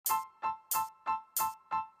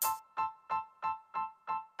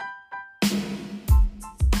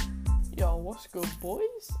What's good,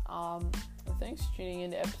 boys? Thanks for tuning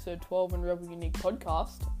in to episode 12 in Rebel Unique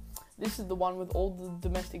Podcast. This is the one with all the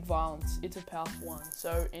domestic violence. It's a powerful one,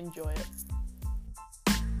 so enjoy it.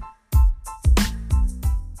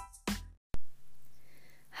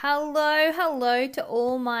 Hello to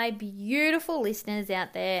all my beautiful listeners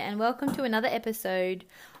out there, and welcome to another episode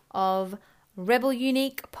of Rebel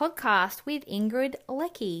Unique Podcast with Ingrid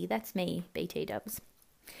Leckie. That's me, BT Dubs.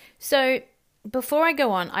 So, before I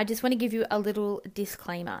go on, I just want to give you a little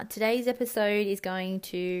disclaimer. Today's episode is going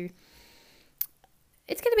to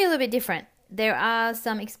be a little bit different. There are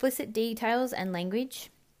some explicit details and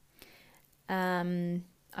language. I'm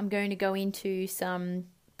going to go into some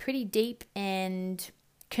pretty deep and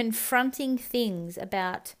confronting things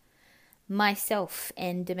about myself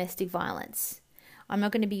and domestic violence. I'm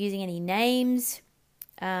not going to be using any names.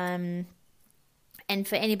 And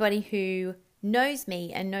for anybody who knows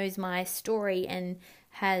me and knows my story and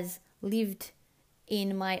has lived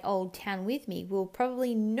in my old town with me will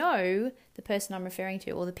probably know the person I'm referring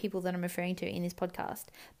to or the people that I'm referring to in this podcast.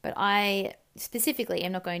 But I specifically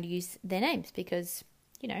am not going to use their names because,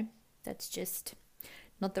 that's just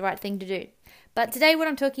not the right thing to do. But today what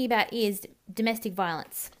I'm talking about is domestic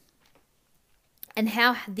violence and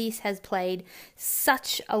how this has played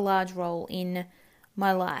such a large role in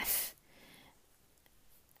my life.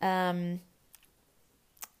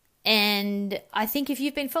 And I think if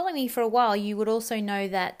you've been following me for a while, you would also know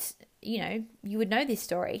that, you would know this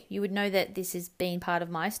story. You would know that this has been part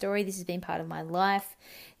of my story. This has been part of my life.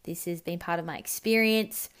 This has been part of my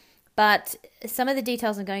experience. But some of the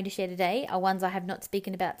details I'm going to share today are ones I have not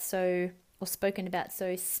spoken about so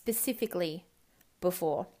specifically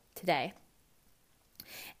before today.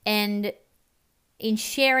 And in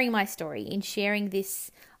sharing my story, in sharing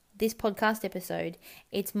this podcast episode,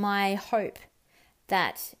 it's my hope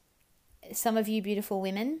that some of you beautiful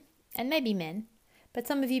women, and maybe men, but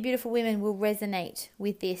some of you beautiful women will resonate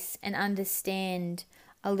with this and understand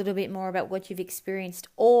a little bit more about what you've experienced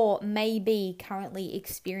or maybe currently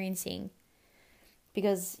experiencing,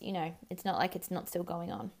 because, it's not like it's not still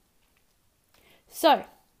going on. So,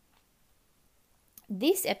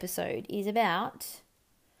 this episode is about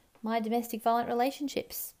my domestic violent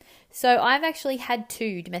relationships. So, I've actually had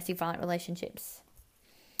 2 domestic violent relationships.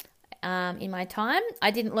 In my time, I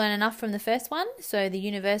didn't learn enough from the first one, so the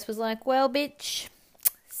universe was like, well, bitch,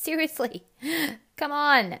 seriously, come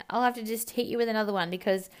on, I'll have to just hit you with another one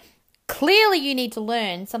because clearly you need to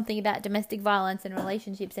learn something about domestic violence and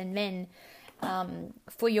relationships and men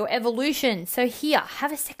for your evolution. So here,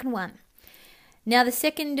 have a second one. Now, the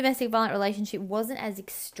second domestic violent relationship wasn't as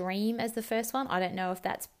extreme as the first one. I don't know if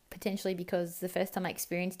that's potentially because the first time I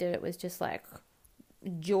experienced it, it was just like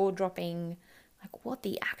jaw-dropping, like, what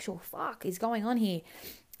the actual fuck is going on here?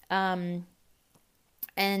 And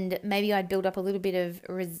maybe I'd build up a little bit of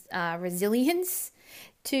resilience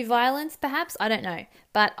to violence, perhaps. I don't know.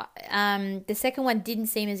 But the second one didn't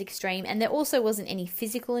seem as extreme. And there also wasn't any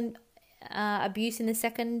physical abuse in the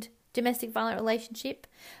second domestic violent relationship.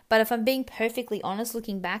 But if I'm being perfectly honest,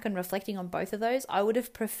 looking back and reflecting on both of those, I would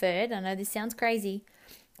have preferred, I know this sounds crazy,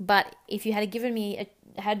 but if you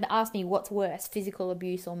had asked me what's worse, physical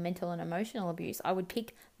abuse or mental and emotional abuse, I would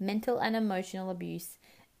pick mental and emotional abuse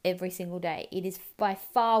every single day. It is by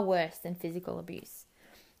far worse than physical abuse.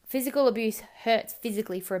 Physical abuse hurts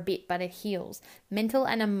physically for a bit, but it heals. Mental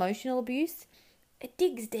and emotional abuse, it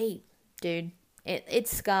digs deep, dude. It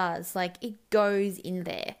scars, like it goes in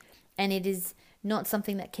there. And it is not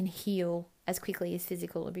something that can heal as quickly as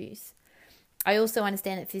physical abuse. I also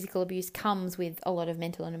understand that physical abuse comes with a lot of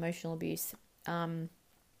mental and emotional abuse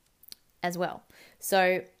as well.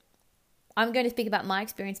 So I'm going to speak about my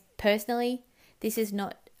experience personally. This is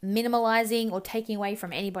not minimalizing or taking away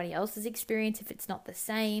from anybody else's experience if it's not the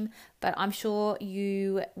same, but I'm sure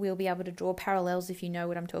you will be able to draw parallels if you know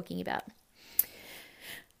what I'm talking about.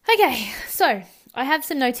 Okay, so I have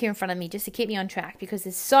some notes here in front of me just to keep me on track because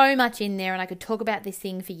there's so much in there and I could talk about this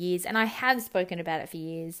thing for years, and I have spoken about it for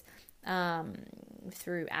years.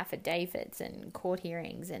 Through affidavits and court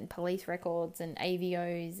hearings and police records and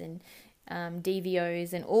AVOs and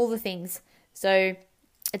DVOs and all the things. So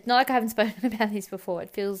it's not like I haven't spoken about this before. It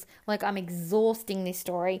feels like I'm exhausting this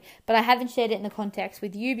story, but I haven't shared it in the context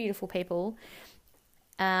with you beautiful people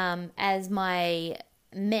as my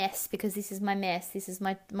mess, because this is my mess, this is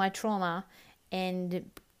my trauma, and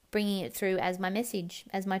bringing it through as my message,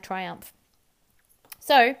 as my triumph.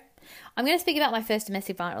 So I'm going to speak about my first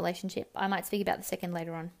domestic violent relationship. I might speak about the second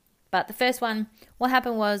later on. But the first one, what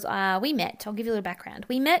happened was we met. I'll give you a little background.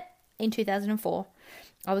 We met in 2004.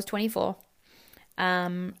 I was 24.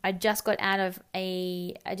 I just got out of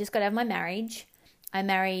my marriage. I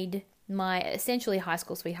married my essentially high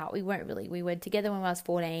school sweetheart. We were together when I was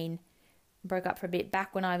 14, broke up for a bit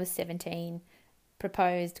back when I was 17,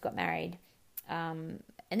 proposed, got married.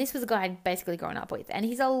 And this was a guy I'd basically grown up with. And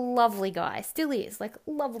he's a lovely guy, still is, like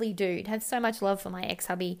lovely dude. Had so much love for my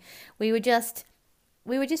ex-hubby. We were just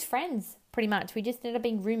friends, pretty much. We just ended up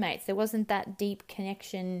being roommates. There wasn't that deep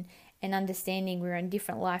connection and understanding. We were on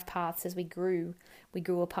different life paths as we grew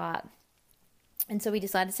apart. And so we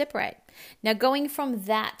decided to separate. Now, going from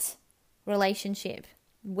that relationship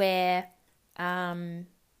where I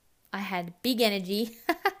had big energy,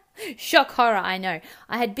 shock horror, I know.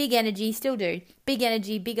 I had big energy, still do. Big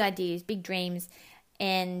energy, big ideas, big dreams,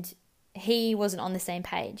 and he wasn't on the same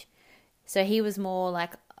page. So he was more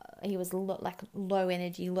like, like low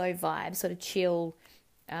energy, low vibe, sort of chill,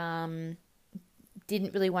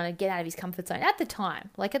 didn't really want to get out of his comfort zone at the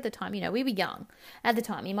time. Like at the time, we were young. At the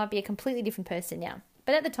time, he might be a completely different person now.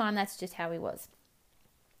 But at the time, that's just how he was.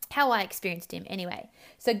 How I experienced him anyway.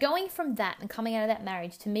 So going from that and coming out of that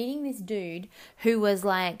marriage to meeting this dude who was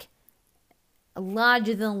like a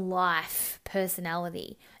larger than life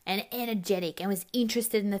personality and energetic and was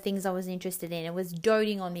interested in the things I was interested in and was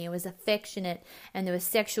doting on me and was affectionate and there was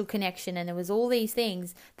sexual connection and there was all these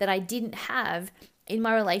things that I didn't have in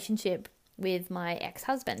my relationship with my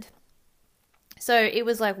ex-husband. So it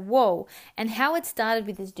was like, whoa. And how it started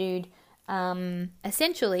with this dude,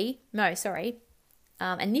 initially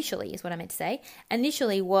is what I meant to say.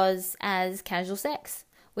 Initially was as casual sex.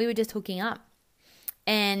 We were just hooking up.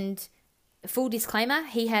 And full disclaimer,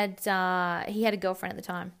 he had a girlfriend at the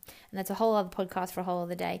time. And that's a whole other podcast for a whole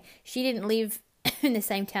other day. She didn't live in the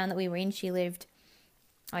same town that we were in. She lived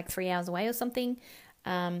like 3 hours away or something.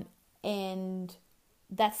 And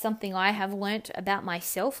that's something I have learnt about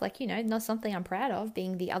myself. Like, not something I'm proud of,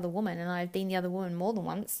 being the other woman. And I've been the other woman more than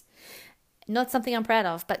once. Not something I'm proud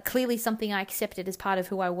of, but clearly something I accepted as part of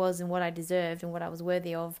who I was and what I deserved and what I was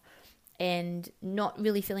worthy of, and not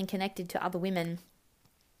really feeling connected to other women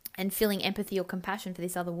and feeling empathy or compassion for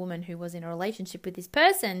this other woman who was in a relationship with this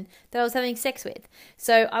person that I was having sex with.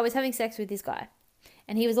 So I was having sex with this guy,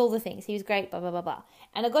 and he was all the things. He was great, blah, blah, blah, blah.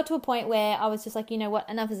 And I got to a point where I was just like, you know what,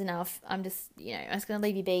 enough is enough. I'm just going to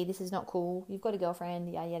leave you be. This is not cool. You've got a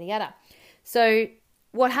girlfriend, yada, yada, yada. So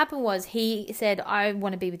what happened was he said, I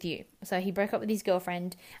want to be with you. So he broke up with his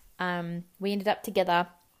girlfriend. We ended up together.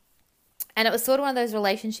 And it was sort of one of those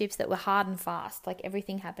relationships that were hard and fast. Like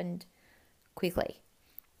everything happened quickly.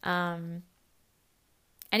 And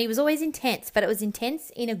he was always intense, but it was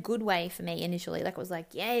intense in a good way for me initially. Like it was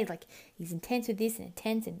like, yay, like he's intense with this and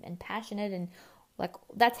intense and passionate. And like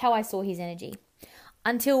that's how I saw his energy.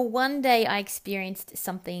 Until one day I experienced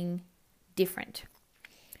something different.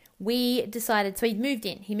 We decided, so he'd moved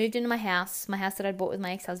in. He moved into my house that I'd bought with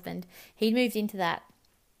my ex-husband. He'd moved into that.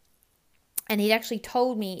 And he'd actually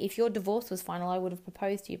told me if your divorce was final, I would have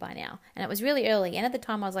proposed to you by now. And it was really early. And at the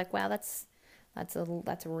time I was like, wow, that's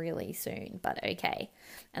really soon, but okay.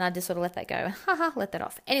 And I just sort of let that go. Let that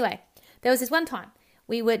off. Anyway, there was this one time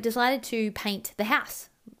we decided to paint the house.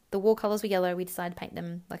 The wall colors were yellow. We decided to paint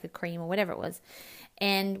them like a cream or whatever it was.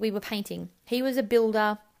 And we were painting. He was a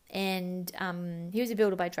builder. And he was a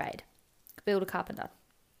builder by trade, builder carpenter.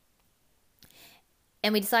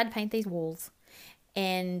 And we decided to paint these walls.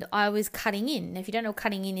 And I was cutting in. If you don't know what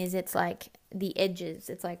cutting in is, it's like the edges.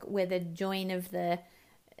 It's like where the join of the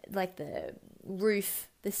roof,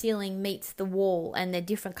 the ceiling meets the wall, and they're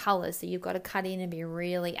different colors. So you've got to cut in and be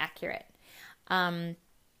really accurate.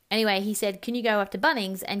 Anyway, he said, can you go up to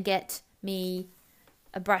Bunnings and get me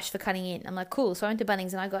a brush for cutting in? I'm like, cool. So I went to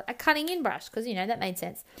Bunnings and I got a cutting in brush because, that made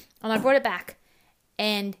sense. And I brought it back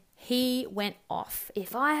and he went off.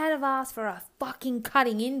 If I had have asked for a fucking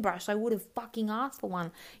cutting in brush, I would have fucking asked for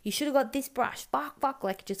one. You should have got this brush. Fuck.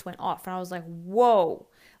 Like it just went off. And I was like, whoa.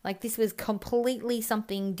 Like this was completely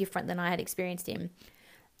something different than I had experienced him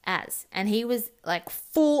as. And he was like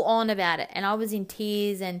full on about it. And I was in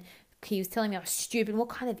tears and he was telling me I was stupid. What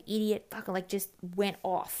kind of idiot? Fucking like just went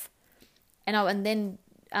off. And then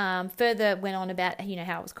further went on about,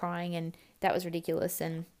 how I was crying and that was ridiculous.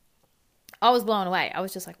 And I was blown away. I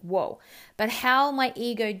was just like, whoa. But how my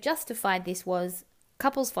ego justified this was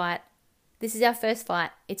couples fight. This is our first fight.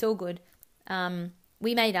 It's all good.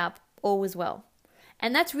 We made up. All was well.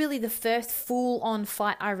 And that's really the first full-on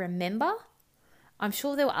fight I remember. I'm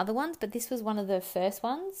sure there were other ones, but this was one of the first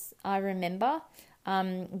ones I remember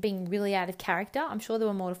being really out of character. I'm sure there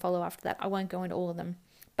were more to follow after that. I won't go into all of them.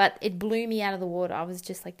 But it blew me out of the water. I was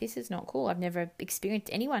just like, this is not cool. I've never experienced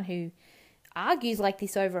anyone who argues like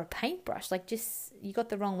this over a paintbrush. Like, just, you got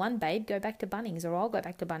the wrong one, babe. Go back to Bunnings, or I'll go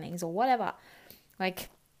back to Bunnings, or whatever. Like,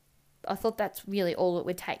 I thought that's really all it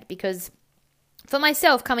would take, because for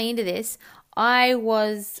myself coming into this, I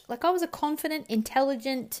was a confident,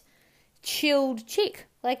 intelligent, chilled chick.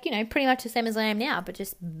 Like, pretty much the same as I am now, but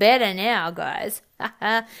just better now, guys.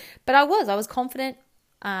 But I was confident,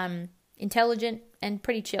 intelligent, and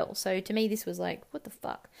pretty chill. So to me, this was like, what the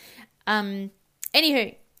fuck?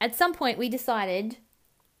 Anywho, at some point we decided,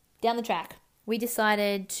 down the track, we'd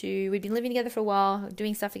been living together for a while,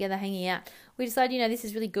 doing stuff together, hanging out. We decided, this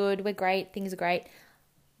is really good. We're great. Things are great.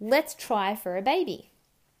 Let's try for a baby.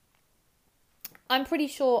 I'm pretty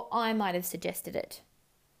sure I might have suggested it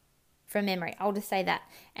from memory. I'll just say that.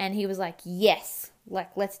 And he was like, yes,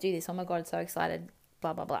 let's do this. Oh my God, so excited,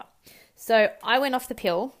 blah, blah, blah. So I went off the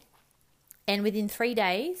pill, and within 3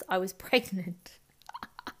 days, I was pregnant.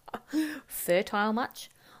 Fertile much?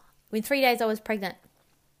 Within 3 days, I was pregnant.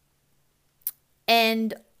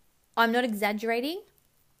 And I'm not exaggerating.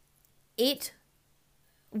 It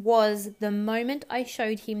was the moment I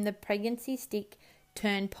showed him the pregnancy stick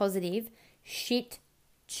turned positive, shit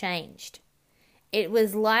changed. It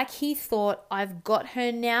was like he thought, I've got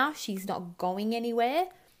her now. She's not going anywhere.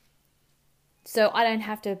 So I don't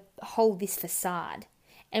have to hold this facade.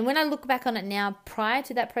 And when I look back on it now, prior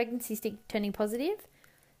to that pregnancy stick turning positive,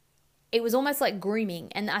 it was almost like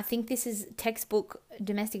grooming. And I think this is textbook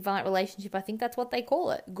domestic violent relationship. I think that's what they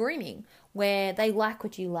call it, grooming, where they like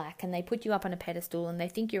what you like and they put you up on a pedestal and they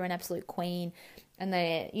think you're an absolute queen and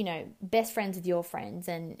they're, best friends with your friends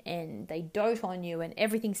and they dote on you and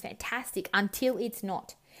everything's fantastic until it's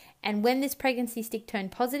not. And when this pregnancy stick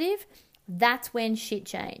turned positive, that's when shit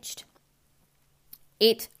changed.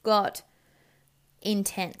 It got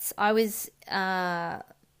intense. I was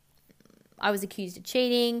accused of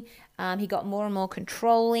cheating. He got more and more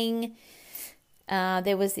controlling.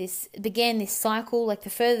 There was began this cycle. Like the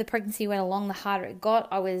further the pregnancy went along, the harder it got.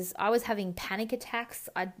 I was having panic attacks.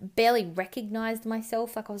 I barely recognized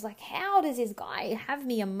myself. Like I was like, how does this guy have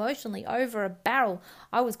me emotionally over a barrel?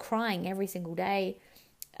 I was crying every single day.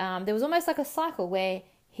 There was almost like a cycle where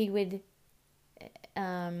he would,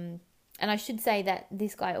 and I should say that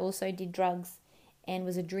this guy also did drugs and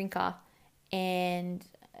was a drinker and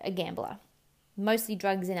a gambler. Mostly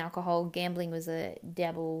drugs and alcohol. Gambling was a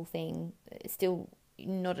dabble thing, still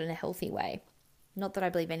not in a healthy way. Not that I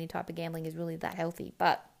believe any type of gambling is really that healthy,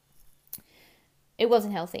 but it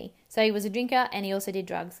wasn't healthy. So he was a drinker and he also did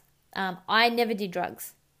drugs. I never did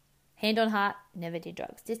drugs. Hand on heart, never did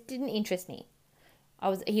drugs. Just didn't interest me.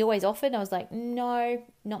 He always offered and I was like, no,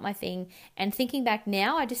 not my thing. And thinking back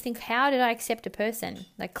now, I just think, how did I accept a person?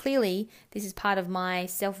 Like clearly this is part of my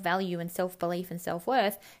self-value and self-belief and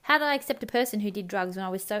self-worth. How did I accept a person who did drugs when I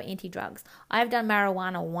was so anti-drugs? I've done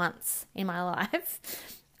marijuana once in my life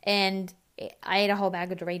and I ate a whole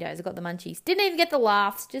bag of Doritos. I got the munchies. Didn't even get the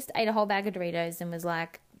laughs, just ate a whole bag of Doritos and was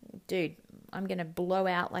like, dude, I'm going to blow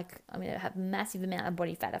out, I'm going to have a massive amount of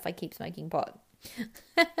body fat if I keep smoking pot.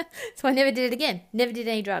 So I never did it again. Never did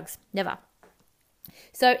any drugs. Never.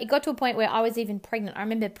 So it got to a point where I was even pregnant. I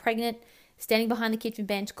remember pregnant, standing behind the kitchen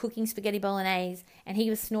bench, cooking spaghetti bolognese, and he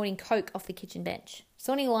was snorting coke off the kitchen bench.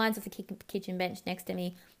 Snorting lines off the kitchen bench next to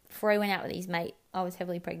me before he went out with his mate. I was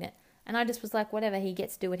heavily pregnant. And I just was like, whatever, he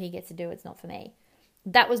gets to do what he gets to do. It's not for me.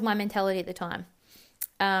 That was my mentality at the time.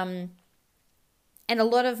 And a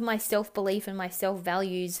lot of my self-belief and my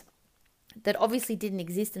self-values that obviously didn't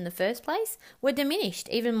exist in the first place were diminished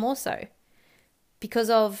even more so because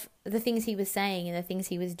of the things he was saying and the things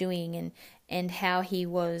he was doing and how he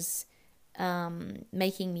was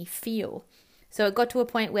making me feel. So it got to a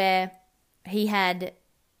point where he had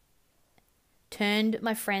he turned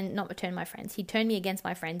me against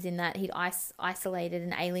my friends in that he'd isolated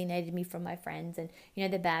and alienated me from my friends and,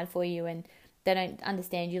 they're bad for you and they don't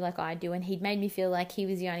understand you like I do, and he'd made me feel like he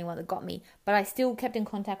was the only one that got me. But I still kept in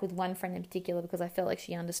contact with one friend in particular because I felt like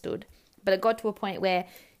she understood. But it got to a point where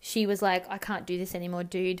she was like, I can't do this anymore,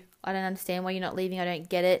 dude. I don't understand why you're not leaving. I don't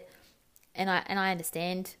get it. And I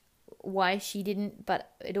understand why she didn't,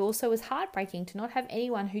 but it also was heartbreaking to not have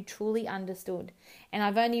anyone who truly understood. And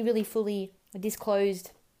I've only really fully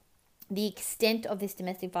disclosed the extent of this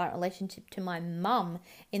domestic violent relationship to my mum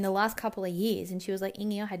in the last couple of years. And she was like,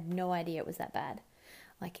 Ingy, I had no idea it was that bad.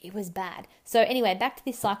 Like, it was bad. So anyway, back to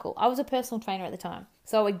this cycle. I was a personal trainer at the time.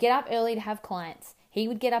 So I would get up early to have clients. He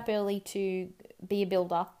would get up early to be a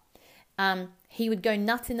builder. He would go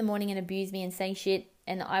nuts in the morning and abuse me and say shit.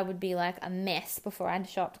 And I would be like a mess before I had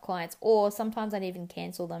to show up to clients. Or sometimes I'd even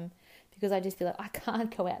cancel them because I'd just be like, I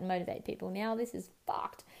can't go out and motivate people now. This is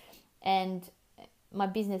fucked. And my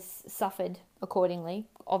business suffered accordingly,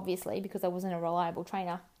 obviously, because I wasn't a reliable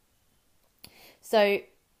trainer. So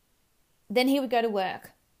then he would go to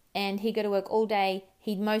work, and he'd go to work all day.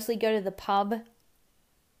 He'd mostly go to the pub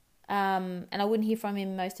and I wouldn't hear from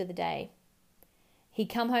him most of the day. He'd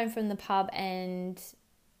come home from the pub and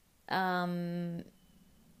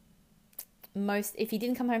if he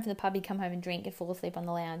didn't come home from the pub, he'd come home and drink and fall asleep on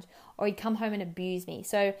the lounge, or he'd come home and abuse me.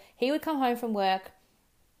 So he would come home from work,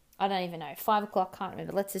 I don't even know, 5 o'clock, can't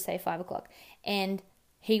remember, let's just say 5 o'clock, and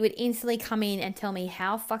he would instantly come in and tell me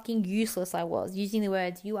how fucking useless I was, using the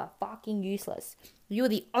words, "You are fucking useless. You're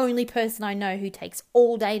the only person I know who takes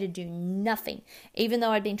all day to do nothing," even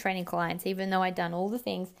though I'd been training clients, even though I'd done all the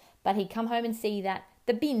things, but he'd come home and see that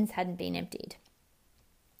the bins hadn't been emptied.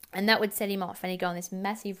 And that would set him off, and he'd go on this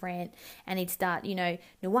massive rant, and he'd start, no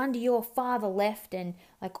wonder your father left, and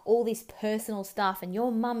like all this personal stuff, and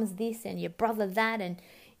your mum's this, and your brother that, and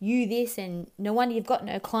you this, and no wonder you've got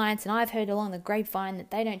no clients, and I've heard along the grapevine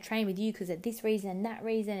that they don't train with you because of this reason and that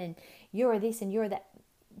reason, and you're this and you're that.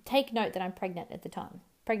 Take note that I'm pregnant at the time.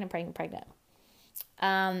 Pregnant.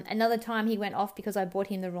 Another time he went off because I bought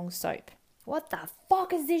him the wrong soap. "What the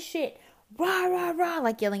fuck is this shit? Rah, rah, rah,"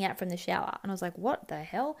 like yelling out from the shower. And I was like, "What the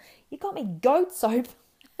hell? You got me goat soap."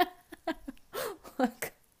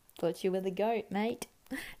 Like, thought you were the goat, mate.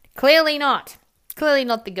 Clearly not. Clearly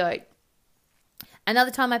not the goat.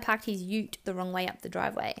 Another time I parked his ute the wrong way up the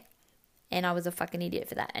driveway. And I was a fucking idiot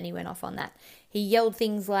for that. And he went off on that. He yelled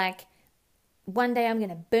things like, "One day I'm going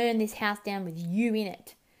to burn this house down with you in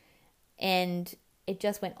it." And it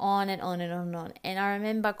just went on and on and on and on. And I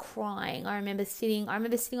remember crying. I remember sitting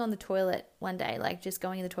on the toilet one day, like just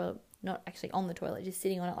going in the toilet, not actually on the toilet, just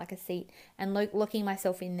sitting on it like a seat and looking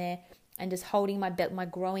myself in there and just holding my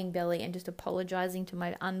growing belly and just apologizing to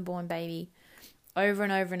my unborn baby over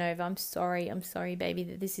and over and over. I'm sorry, baby,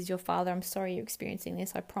 that this is your father. I'm sorry you're experiencing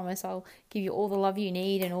this. I promise I'll give you all the love you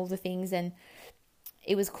need and all the things. And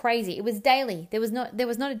it was crazy. It was daily. There was not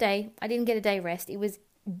a day. I didn't get a day rest. It was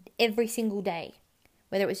every single day,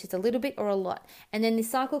 whether it was just a little bit or a lot. And then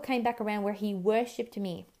this cycle came back around where he worshipped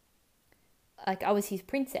me like I was his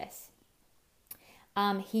princess.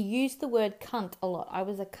 He used the word cunt a lot. I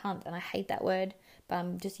was a cunt, and I hate that word, but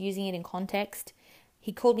I'm just using it in context.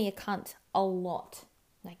 He called me a cunt a lot.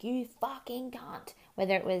 Like, "You fucking cunt,"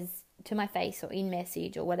 whether it was to my face or in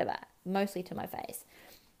message or whatever, mostly to my face.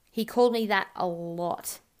 He called me that a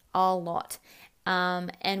lot.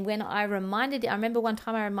 And when I remember one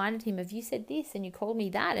time I reminded him of, "You said this and you called me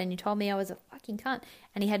that and you told me I was a fucking cunt,"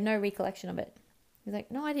 and he had no recollection of it. He's like,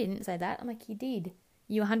 "No, I didn't say that." I'm like, "You did.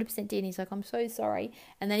 You 100% did." And he's like, "I'm so sorry."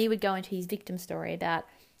 And then he would go into his victim story about,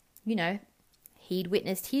 he'd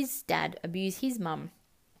witnessed his dad abuse his mum.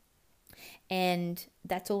 And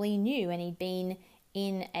that's all he knew. And he'd been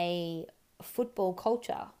in a football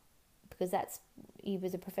culture because he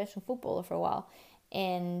was a professional footballer for a while.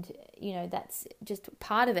 And, that's just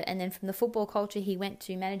part of it. And then from the football culture, he went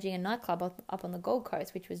to managing a nightclub up on the Gold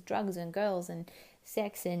Coast, which was drugs and girls and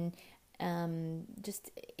sex. And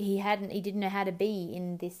he didn't know how to be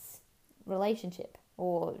in this relationship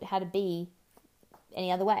or how to be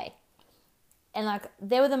any other way. And like,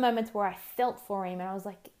 there were the moments where I felt for him and I was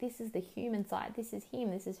like, this is the human side. This is him.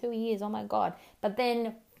 This is who he is. Oh my God. But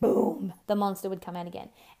then, boom, the monster would come out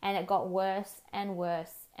again. And it got worse and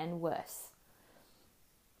worse and worse.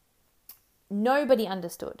 Nobody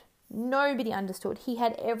understood. He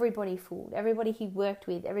had everybody fooled. Everybody he worked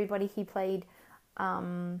with. Everybody he played. I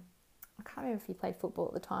can't remember if he played football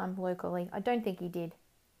at the time locally. I don't think he did.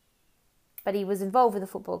 But he was involved with the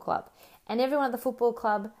football club. And everyone at the football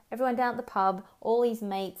club, everyone down at the pub, all his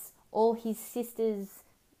mates, all his sister's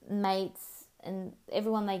mates, and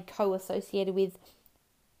everyone they co-associated with,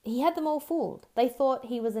 he had them all fooled. They thought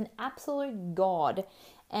he was an absolute god.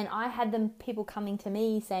 And I had people coming to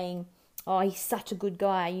me saying, "Oh, he's such a good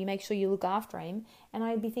guy. You make sure you look after him." And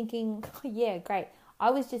I'd be thinking, oh, yeah, great. I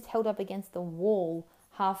was just held up against the wall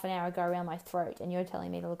half an hour ago around my throat, and you're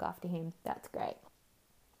telling me to look after him. That's great.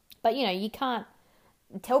 But, you can't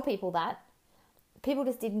tell people that. People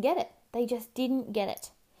just didn't get it. They just didn't get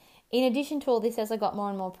it. In addition to all this, as I got more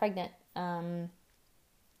and more pregnant,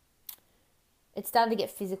 it started to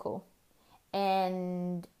get physical.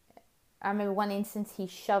 And I remember one instance he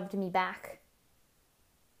shoved me back.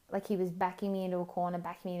 Like he was backing me into a corner.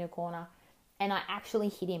 And I actually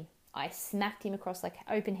hit him. I smacked him across, like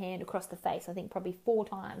open hand across the face, I think probably 4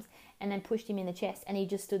 times, and then pushed him in the chest, and he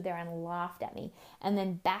just stood there and laughed at me, and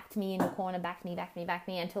then backed me into a corner, backed me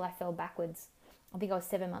until I fell backwards. I think I was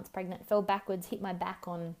 7 months pregnant, fell backwards, hit my back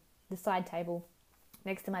on the side table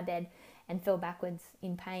next to my bed, and fell backwards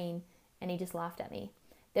in pain, and he just laughed at me.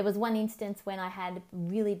 There was one instance when I had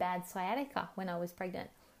really bad sciatica when I was pregnant,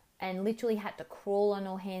 and literally had to crawl on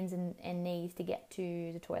all hands and knees to get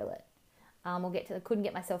to the toilet. I couldn't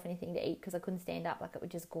get myself anything to eat because I couldn't stand up. Like, it would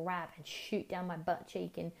just grab and shoot down my butt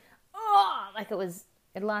cheek, and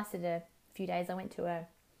it lasted a few days. I went to a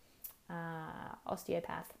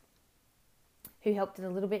osteopath who helped it a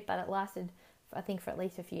little bit, but it lasted, I think, for at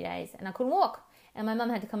least a few days, and I couldn't walk. And my mum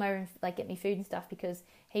had to come over and like get me food and stuff because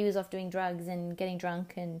he was off doing drugs and getting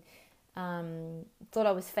drunk and thought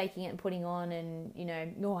I was faking it and putting on, and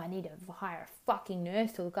I need to hire a fucking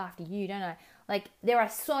nurse to look after you, don't I? Like, there are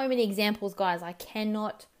so many examples, guys. I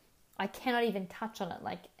cannot even touch on it.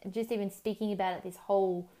 Like, just even speaking about it,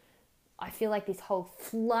 I feel like this whole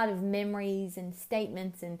flood of memories and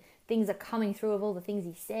statements and things are coming through of all the things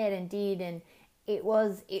he said and did, and it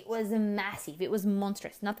was massive. It was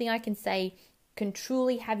monstrous. Nothing I can say can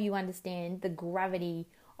truly have you understand the gravity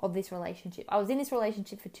of this relationship. I was in this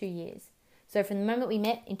relationship for 2 years. So from the moment we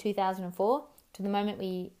met in 2004 to the moment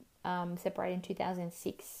we separated in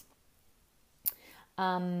 2006.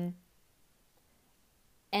 And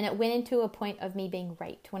it went into a point of me being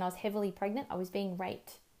raped. When I was heavily pregnant, I was being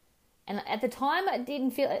raped. And at the time, I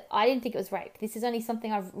didn't think it was rape. This is only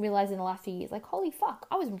something I've realized in the last few years. Like, holy fuck,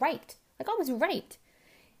 I was raped. Like, I was raped.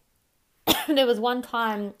 There was one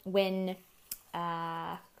time when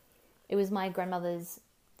it was my grandmother's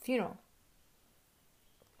funeral.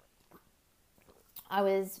 I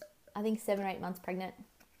was, I think, 7 or 8 months pregnant.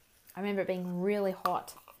 I remember it being really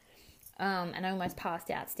hot. And I almost passed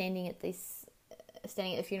out standing at the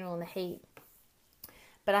funeral in the heat.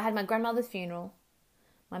 But I had my grandmother's funeral,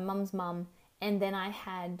 my mum's mum, and then I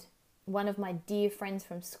had one of my dear friends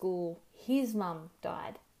from school, his mum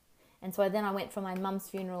died. And so I went from my mum's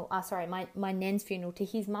funeral, my nan's funeral to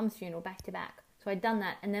his mum's funeral back to back. So I'd done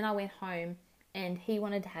that, and then I went home, and he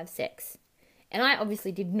wanted to have sex. And I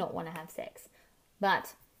obviously did not want to have sex.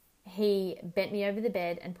 But he bent me over the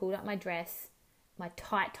bed and pulled up my dress, my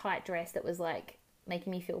tight dress that was like making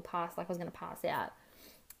me feel like I was going to pass out.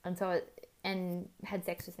 And had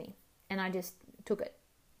sex with me. And I just took it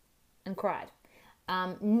and cried.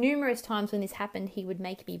 Numerous times when this happened, he would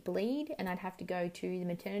make me bleed, and I'd have to go to the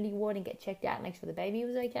maternity ward and get checked out and make sure the baby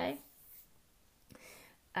was okay.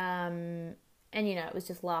 And it was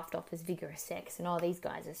just laughed off as vigorous sex, and these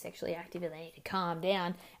guys are sexually active and they need to calm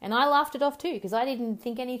down. And I laughed it off too, because I didn't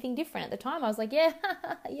think anything different at the time. I was like, yeah,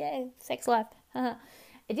 yeah, sex life.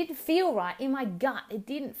 It didn't feel right in my gut. It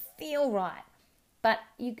didn't feel right. But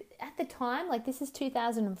at the time, like, this is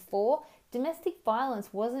 2004, domestic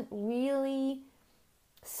violence wasn't really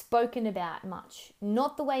spoken about much.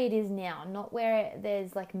 Not the way it is now. Not where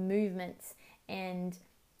there's like movements and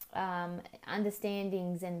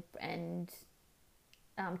understandings and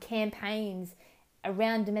campaigns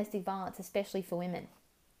around domestic violence, especially for women.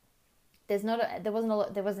 There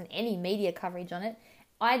wasn't any media coverage on it.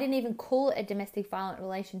 I didn't even call it a domestic violent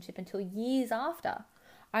relationship until years after.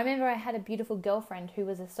 I remember I had a beautiful girlfriend who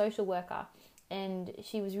was a social worker, and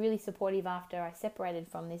she was really supportive after I separated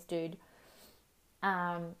from this dude.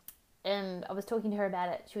 And I was talking to her about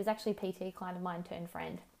it. She was actually a PT client of mine turned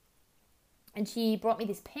friend. And she brought me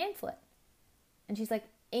this pamphlet. And she's like,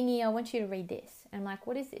 Ingy, I want you to read this. And I'm like,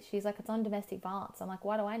 what is this? She's like, it's on domestic violence. I'm like,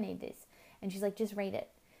 why do I need this? And she's like, just read it.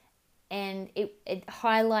 And it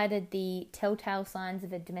highlighted the telltale signs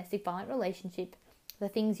of a domestic violent relationship, the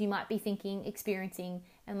things you might be thinking, experiencing,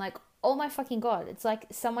 and like, oh my fucking God, it's like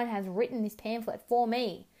someone has written this pamphlet for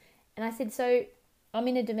me. And I said, so I'm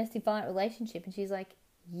in a domestic violent relationship. And she's like,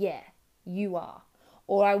 yeah, you are.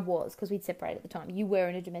 Or I was, because we'd separated at the time. You were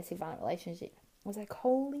in a domestic violent relationship. I was like,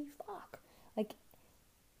 holy fuck. Like,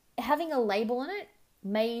 having a label on it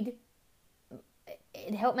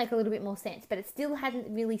helped make a little bit more sense, but it still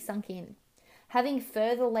hadn't really sunk in. Having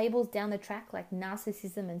further labels down the track, like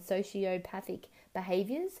narcissism and sociopathic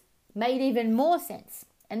behaviors, made even more sense.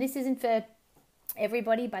 And this isn't for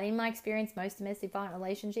everybody, but in my experience, most domestic violent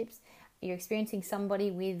relationships, you're experiencing somebody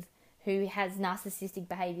who has narcissistic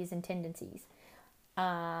behaviors and tendencies.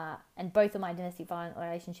 And both of my domestic violent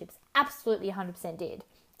relationships absolutely 100% did.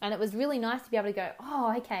 And it was really nice to be able to go,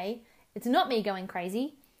 oh, okay, it's not me going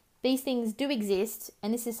crazy. These things do exist,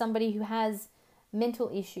 and this is somebody who has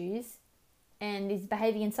mental issues and is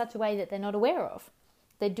behaving in such a way that they're not aware of.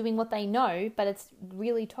 They're doing what they know, but it's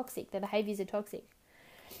really toxic. Their behaviors are toxic.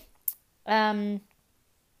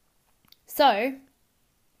 So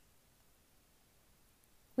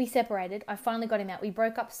we separated. I finally got him out. We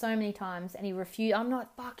broke up so many times, and he refused. I'm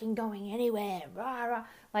not fucking going anywhere. Rah, rah.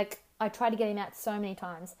 Like, I tried to get him out so many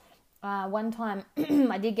times. One time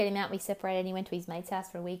I did get him out. We separated. He went to his mate's house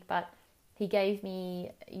for a week, but he gave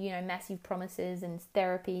me, massive promises and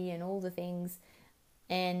therapy and all the things.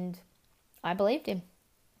 And I believed him.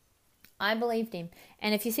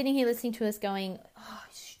 And if you're sitting here listening to us going, oh,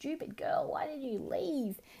 stupid girl, why did you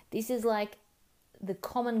leave? This is like the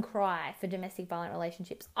common cry for domestic violent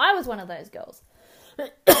relationships. I was one of those girls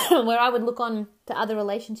where I would look on to other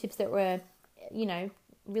relationships that were, you know,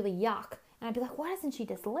 really yuck. And I'd be like, why doesn't she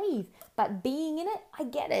just leave? But being in it, I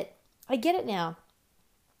get it. I get it now.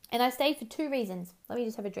 And I stayed for 2 reasons. Let me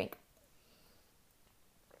just have a drink.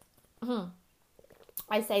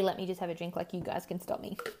 I say, let me just have a drink, like you guys can stop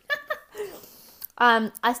me.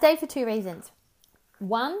 I stayed for 2 reasons.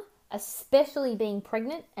 One, especially being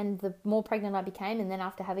pregnant, and the more pregnant I became, and then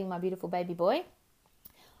after having my beautiful baby boy,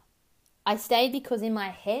 I stayed because in my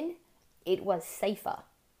head, it was safer.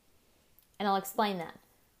 And I'll explain that.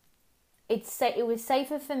 It was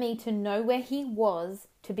safer for me to know where he was,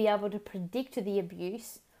 to be able to predict the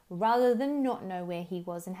abuse, rather than not know where he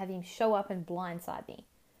was and have him show up and blindside me.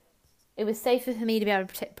 It was safer for me to be able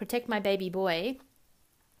to protect my baby boy,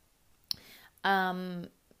 knowing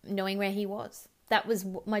where he was. That was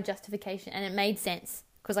my justification, and it made sense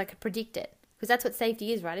because I could predict it. Because that's what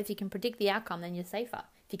safety is, right? If you can predict the outcome, then you're safer.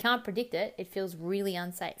 If you can't predict it, it feels really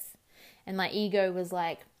unsafe. And my ego was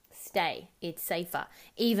like, stay, it's safer.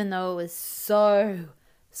 Even though it was so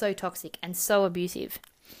toxic and so abusive.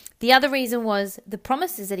 The other reason was the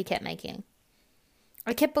promises that he kept making.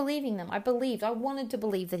 I kept believing them. I wanted to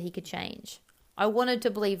believe that he could change. I wanted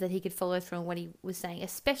to believe that he could follow through on what he was saying,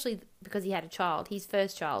 especially because he had a child, his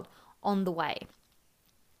first child, on the way.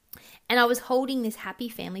 And I was holding this happy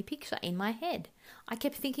family picture in my head. I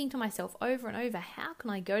kept thinking to myself over and over, how can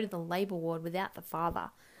I go to the labor ward without the father?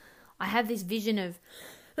 I have this vision of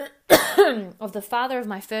of the father of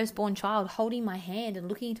my firstborn child holding my hand and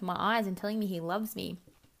looking into my eyes and telling me he loves me.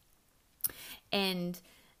 And,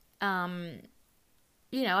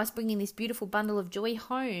 you know, us bringing this beautiful bundle of joy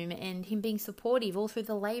home and him being supportive all through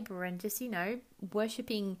the labor and just, you know,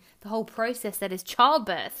 worshipping the whole process that is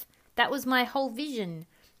childbirth. That was my whole vision.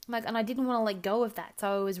 And I didn't want to let go of that.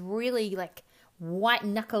 So I was really like white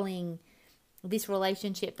knuckling this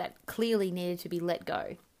relationship that clearly needed to be let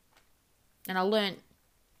go. And I learned,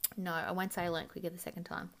 no, I won't say I learned quicker the second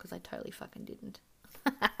time because I totally fucking didn't.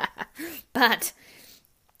 But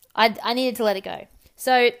I needed to let it go.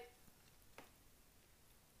 So,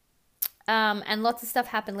 and lots of stuff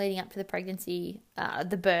happened leading up to the pregnancy,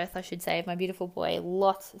 the birth, I should say, of my beautiful boy.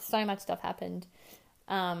 So much stuff happened.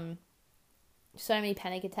 So many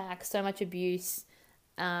panic attacks, so much abuse,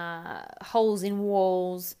 holes in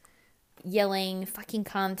walls, yelling, fucking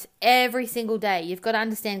cunt, every single day. You've got to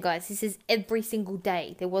understand, guys, this is every single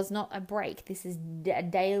day. There was not a break. This is a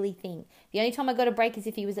daily thing. The only time I got a break is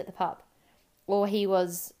if he was at the pub. Or he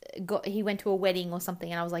went to a wedding or something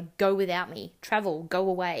and I was like, go without me. Travel, go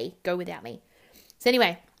away, go without me. So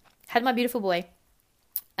anyway, had my beautiful boy.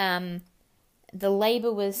 The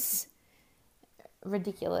labor was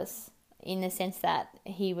ridiculous in the sense that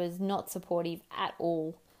he was not supportive at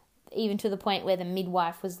all. Even to the point where the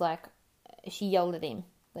midwife was like, she yelled at him.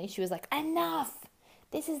 Like she was like, enough!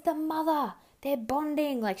 This is the mother! They're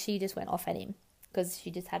bonding! Like she just went off at him because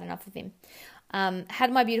she just had enough of him.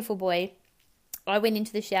 Had my beautiful boy. I went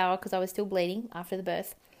into the shower because I was still bleeding after the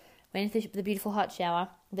birth. Went into the beautiful hot shower.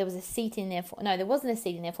 There was a seat in there. There wasn't a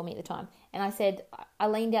seat in there for me at the time. And I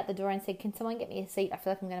leaned out the door and said, can someone get me a seat? I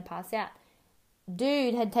feel like I'm going to pass out.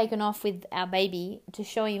 Dude had taken off with our baby to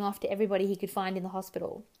show him off to everybody he could find in the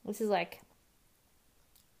hospital. This is like,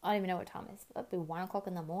 I don't even know what time it is. It'd be 1 o'clock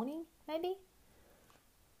in the morning, maybe?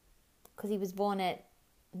 Because he was born at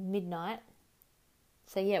midnight.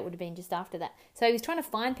 So yeah, it would have been just after that. So he was trying to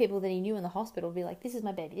find people that he knew in the hospital, be like, this is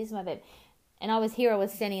my baby, this is my baby. And I was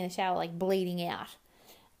standing in the shower, like bleeding out.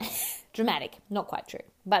 Dramatic, not quite true,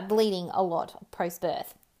 but bleeding a lot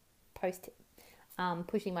post-birth,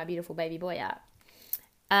 pushing my beautiful baby boy out.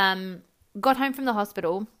 Got home from the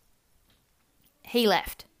hospital. He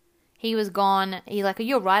left. He was gone. He like,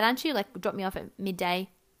 you're right, aren't you? Like, dropped me off at midday.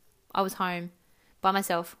 I was home by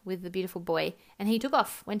myself with the beautiful boy. And he took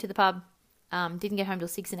off, went to the pub. Didn't get home till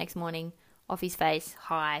 6 the next morning. Off his face,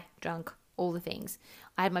 high, drunk, all the things.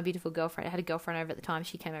 I had my beautiful girlfriend. I had a girlfriend over at the time.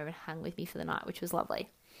 She came over and hung with me for the night, which was lovely.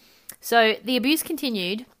 So the abuse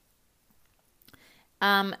continued.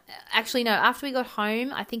 Actually, no, after we got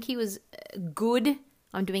home, I think he was good.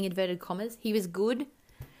 I'm doing inverted commas. He was good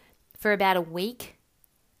for about a week.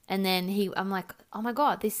 And then I'm like, oh my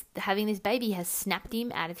God, having this baby has snapped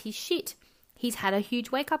him out of his shit. He's had a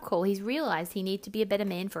huge wake-up call. He's realized he needs to be a better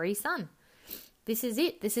man for his son. This is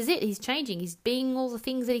it. He's changing. He's being all the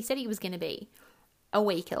things that he said he was going to be. A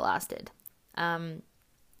week it lasted. And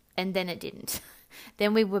then it didn't.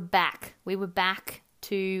 Then we were back. We were back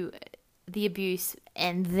to the abuse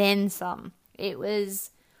and then some. It was...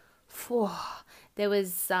 There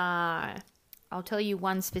was... I'll tell you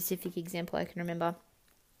one specific example I can remember.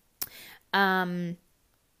 I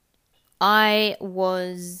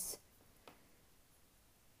was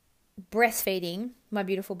breastfeeding my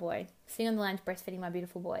beautiful boy, sitting on the lounge breastfeeding my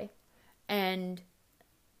beautiful boy, and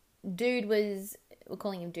dude was, we're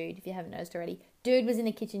calling him dude if you haven't noticed already, dude was in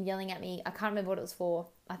the kitchen yelling at me. I can't remember what it was for.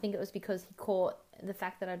 I think it was because he caught the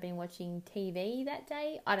fact that I'd been watching TV that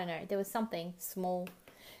day. I don't know, there was something small,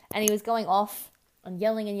 and he was going off and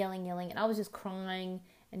yelling and yelling, and I was just crying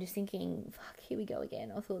and just thinking, fuck, here we go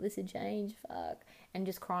again. I thought this had changed, fuck. And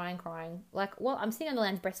just crying. Like, well, I'm sitting on the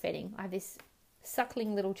lounge breastfeeding. I have this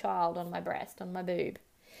suckling little child on my breast, on my boob.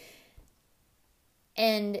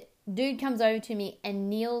 And dude comes over to me and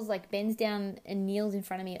kneels, like bends down and kneels in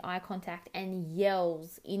front of me at eye contact and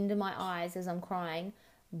yells into my eyes as I'm crying,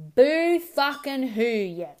 "Boo fucking who,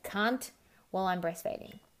 you cunt," while I'm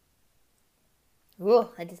breastfeeding. Ugh,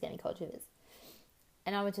 that just gave me cold shivers.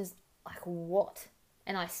 And I was just like, what?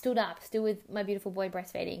 And I stood up, still with my beautiful boy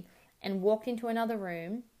breastfeeding, and walked into another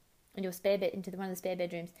room, into a spare bed, into one of the spare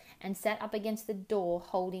bedrooms, and sat up against the door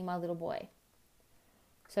holding my little boy,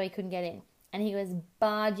 so he couldn't get in. And he was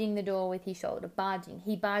barging the door with his shoulder, barging.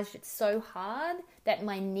 He barged it so hard that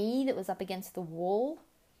my knee that was up against the wall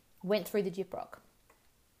went through the gyprock.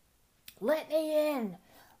 "Let me in!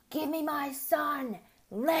 Give me my son!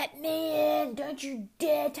 Let me in! Don't you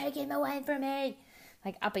dare take him away from me!"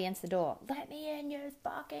 Like up against the door. "Let me in, you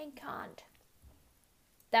fucking cunt."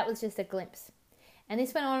 That was just a glimpse. And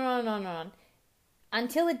this went on,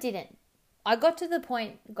 until it didn't. I got to the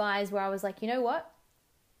point, guys, where I was like, you know what?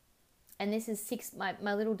 And this is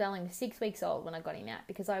my little darling was 6 weeks old when I got him out,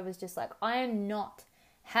 because I was just like, I am not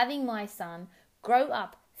having my son grow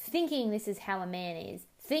up thinking this is how a man is,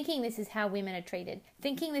 thinking this is how women are treated,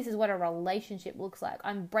 thinking this is what a relationship looks like.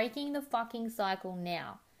 I'm breaking the fucking cycle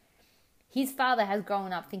now. His father has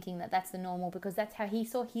grown up thinking that that's the normal, because that's how he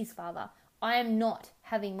saw his father. I am not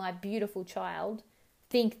having my beautiful child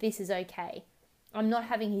think this is okay. I'm not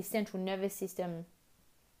having his central nervous system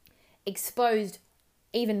exposed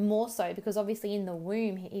even more so, because obviously in the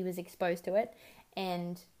womb he was exposed to it,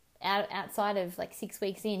 and outside of like 6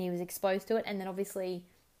 weeks in he was exposed to it, and then obviously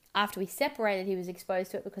after we separated he was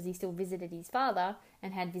exposed to it because he still visited his father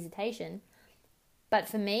and had visitation. But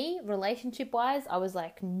for me, relationship wise, I was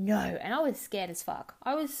like, no, and I was scared as fuck.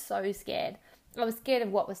 I was so scared. I was scared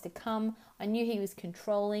of what was to come. I knew he was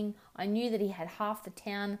controlling. I knew that he had half the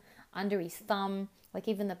town under his thumb. Like,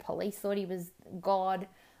 even the police thought he was God.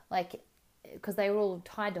 Like, because they were all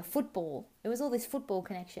tied to football. It was all this football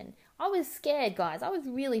connection. I was scared, guys. I was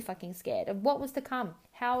really fucking scared of what was to come.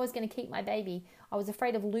 How I was going to keep my baby. I was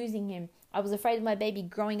afraid of losing him. I was afraid of my baby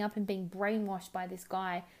growing up and being brainwashed by this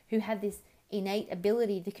guy who had this innate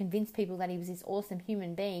ability to convince people that he was this awesome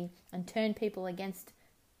human being and turn people against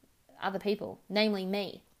other people, namely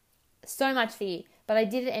me. So much fear, but I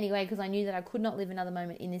did it anyway because I knew that I could not live another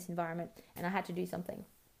moment in this environment, and I had to do something.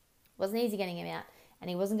 It wasn't easy getting him out, and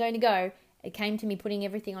he wasn't going to go. It came to me putting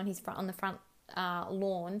everything on the front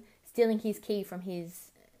lawn, stealing his key from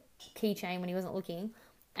his keychain when he wasn't looking,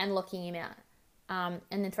 and locking him out, and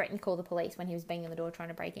then threatening to call the police when he was banging on the door trying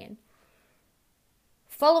to break in.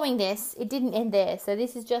 Following this, it didn't end there. So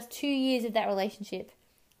this is just 2 years of that relationship.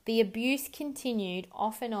 The abuse continued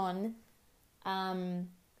off and on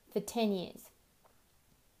for 10 years.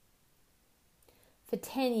 For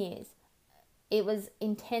 10 years. It was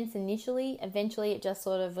intense initially. Eventually, it just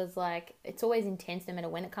sort of was like, it's always intense no matter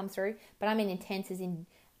when it comes through. But I mean intense as in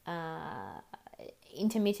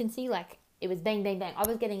intermittency. Like, it was bang, bang, bang. I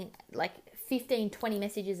was getting like 15, 20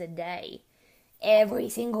 messages a day. Every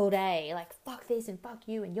single day. Like, fuck this and fuck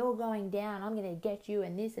you and you're going down. I'm going to get you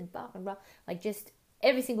and this and fuck and blah. Like, just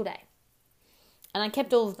every single day. And I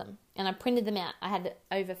kept all of them. And I printed them out. I had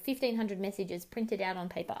over 1,500 messages printed out on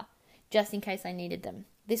paper, just in case I needed them.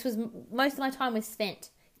 This was, most of my time was spent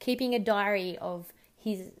keeping a diary of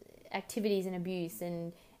his activities and abuse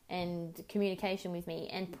and communication with me,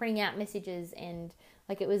 and printing out messages, and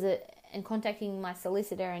like, it was and contacting my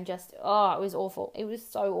solicitor, and just, it was awful. It was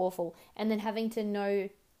so awful. And then having to know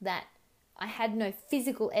that I had no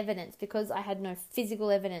physical evidence, because I had no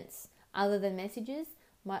physical evidence other than messages,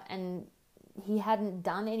 and he hadn't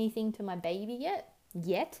done anything to my baby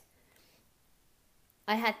yet.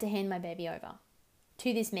 I had to hand my baby over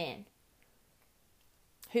to this man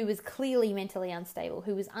who was clearly mentally unstable,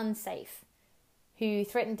 who was unsafe, who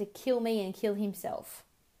threatened to kill me and kill himself.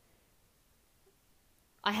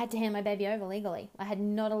 I had to hand my baby over legally. I had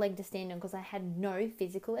not a leg to stand on because I had no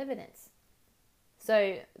physical evidence.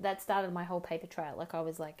 So that started my whole paper trail. Like, I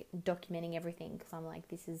was like documenting everything, because I'm like,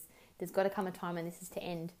 there's got to come a time when this is to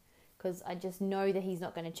end, because I just know that he's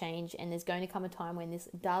not going to change, and there's going to come a time when this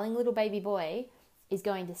darling little baby boy is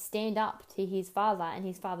going to stand up to his father, and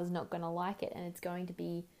his father's not going to like it, and it's going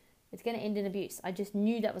to end in abuse. I just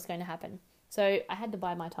knew that was going to happen. So I had to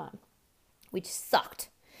bide my time, which sucked.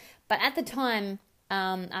 But at the time,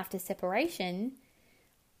 after separation,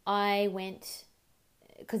 I went,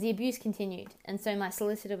 because the abuse continued. And so my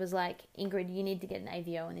solicitor was like, Ingrid, you need to get an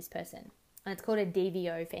AVO on this person. And it's called a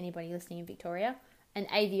DVO for anybody listening in Victoria. An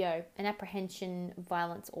AVO, an apprehension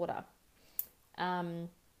violence order. And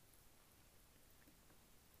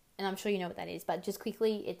I'm sure you know what that is. But just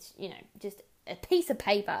quickly, it's, just a piece of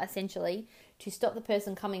paper, essentially, to stop the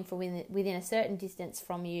person coming from within a certain distance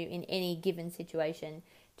from you in any given situation.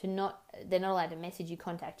 They're not allowed to message you,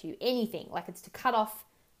 contact you, anything. Like, it's to cut off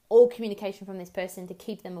all communication from this person, to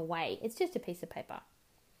keep them away. It's just a piece of paper.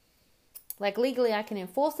 Like, legally, I can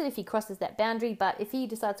enforce it if he crosses that boundary, but if he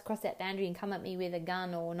decides to cross that boundary and come at me with a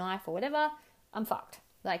gun or knife or whatever, I'm fucked.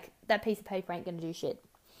 Like, that piece of paper ain't going to do shit.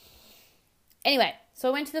 Anyway, so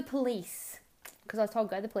I went to the police, because I was told,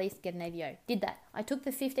 go to the police, get an AVO. Did that. I took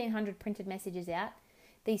the 1,500 printed messages out.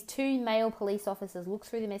 These 2 male police officers looked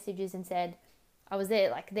through the messages and said, I was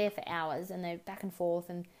there for hours, and they're back and forth.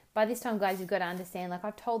 And by this time, guys, you've got to understand, like,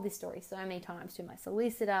 I've told this story so many times to my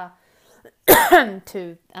solicitor,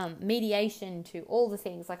 to mediation, to all the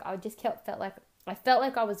things. Like, I just felt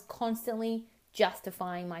like I was constantly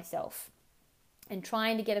justifying myself and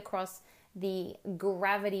trying to get across the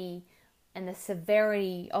gravity and the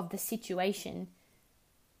severity of the situation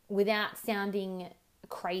without sounding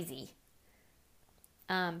crazy.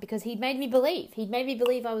 Because he'd made me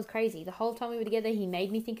believe I was crazy. The whole time we were together, he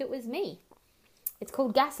made me think it was me. It's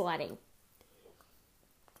called gaslighting.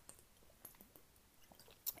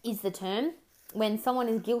 Is the term when someone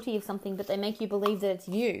is guilty of something, but they make you believe that it's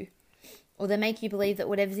you, or they make you believe that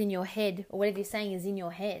whatever's in your head or whatever you're saying is in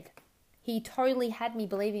your head. He totally had me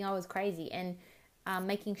believing I was crazy and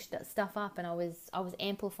making stuff up, and I was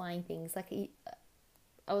amplifying things. Like,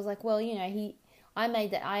 I was like, well,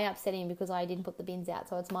 I upset him because I didn't put the bins out,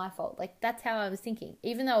 so it's my fault. Like, that's how I was thinking.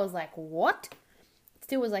 Even though I was like, what? It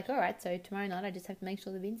still was like, all right, so tomorrow night I just have to make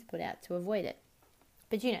sure the bins are put out to avoid it.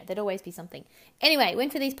 But, there'd always be something. Anyway,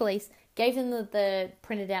 went for these police, gave them the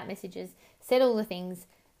printed out messages, said all the things.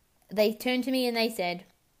 They turned to me and they said,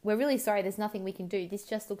 we're really sorry, there's nothing we can do. This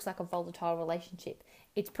just looks like a volatile relationship.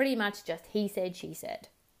 It's pretty much just he said, she said.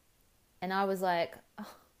 And I was like,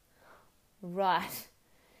 oh, right.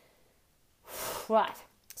 Right.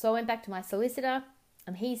 So I went back to my solicitor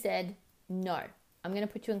and he said, no, I'm going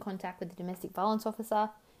to put you in contact with the domestic violence officer.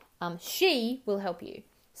 She will help you.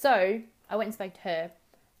 So I went and spoke to her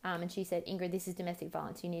and she said, Ingrid, this is domestic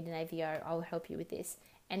violence. You need an AVO. I'll help you with this.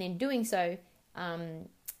 And in doing so,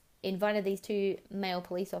 invited these 2 male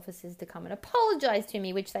police officers to come and apologize to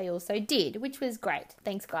me, which they also did, which was great.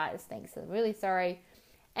 Thanks, guys. Thanks. I'm really sorry.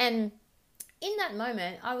 And in that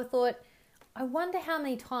moment, I thought, I wonder how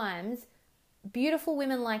many times beautiful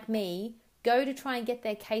women like me go to try and get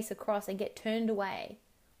their case across and get turned away.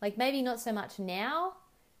 Like, maybe not so much now,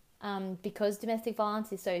 because domestic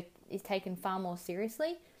violence is taken far more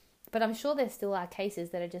seriously. But I'm sure there still are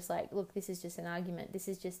cases that are just like, look, this is just an argument. This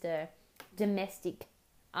is just a domestic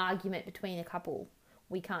argument between a couple.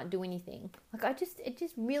 We can't do anything. Like, it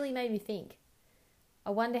just really made me think.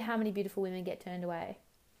 I wonder how many beautiful women get turned away.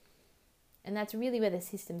 And that's really where the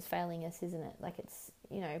system's failing us, isn't it? Like, it's,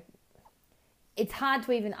 it's hard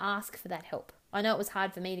to even ask for that help. I know it was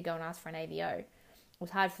hard for me to go and ask for an AVO. It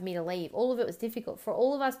was hard for me to leave. All of it was difficult. For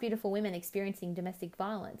all of us beautiful women experiencing domestic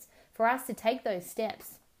violence, for us to take those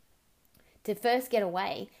steps, to first get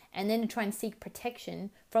away and then to try and seek protection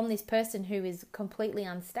from this person who is completely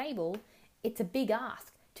unstable, it's a big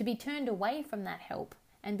ask. To be turned away from that help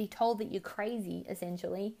and be told that you're crazy,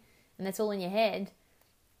 essentially, and that's all in your head,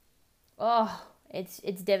 oh, it's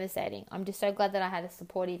devastating. I'm just so glad that I had a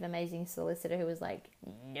supportive, amazing solicitor who was like,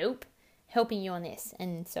 nope, helping you on this.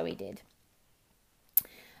 And so he did.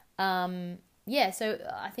 So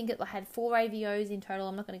I think I had 4 AVOs in total.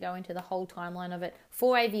 I'm not going to go into the whole timeline of it.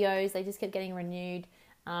 4 AVOs, they just kept getting renewed.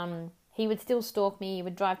 He would still stalk me. He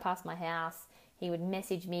would drive past my house. He would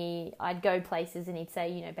message me. I'd go places and he'd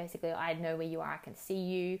say, basically, I know where you are. I can see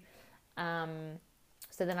you.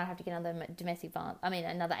 So then I'd have to get another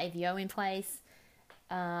another AVO in place.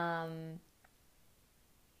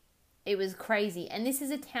 It was crazy. And this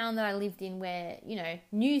is a town that I lived in where,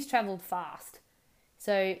 news travelled fast.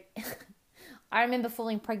 So I remember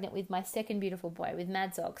falling pregnant with my second beautiful boy, with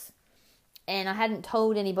Mad Socks. And I hadn't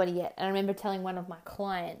told anybody yet. And I remember telling one of my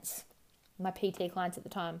clients, my PT clients at the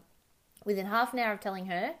time, within half an hour of telling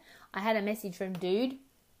her, I had a message from the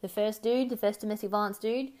first domestic violence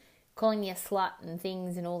dude, calling me a slut and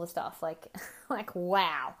things and all the stuff. Like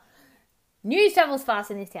wow. News travels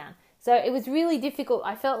fast in this town. So it was really difficult.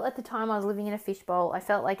 I felt at the time I was living in a fishbowl. I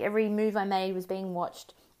felt like every move I made was being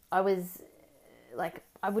watched. I was like,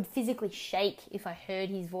 I would physically shake if I heard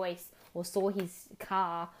his voice or saw his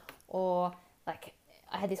car, or like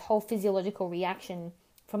I had this whole physiological reaction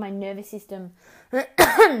from my nervous system.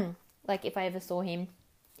 Like if I ever saw him,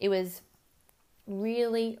 it was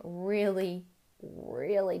really, really,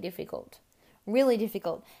 really difficult. Really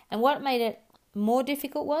difficult. And what made it more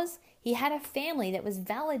difficult was he had a family that was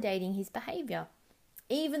validating his behavior.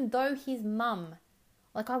 Even though his mum,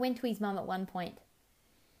 like I went to his mum at one point,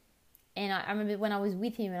 and I remember when I was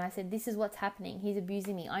with him and I said, this is what's happening. He's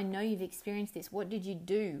abusing me. I know you've experienced this. What did you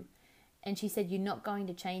do? And she said, you're not going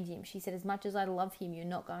to change him. She said, as much as I love him, you're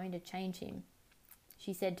not going to change him.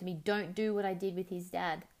 She said to me, don't do what I did with his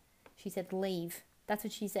dad. She said, leave. That's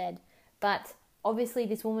what she said. But obviously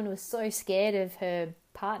this woman was so scared of her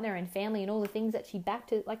partner and family and all the things that she backed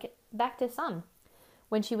her son.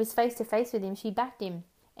 When she was face to face with him, she backed him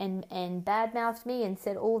and badmouthed me and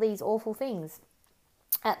said all these awful things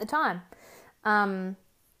at the time.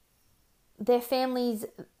 Their family's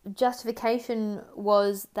justification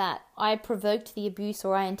was that I provoked the abuse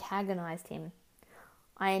or I antagonized him.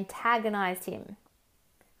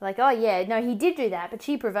 Like, oh yeah, no, he did do that, but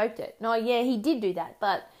she provoked it. No, yeah, he did do that,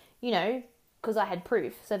 but, you know, because I had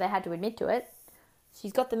proof, so they had to admit to it.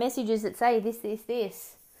 She's got the messages that say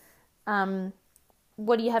this.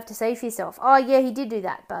 What do you have to say for yourself? Oh yeah, he did do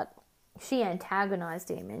that, but she antagonized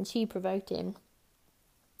him and she provoked him.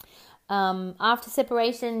 After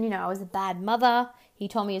separation, you know, I was a bad mother. He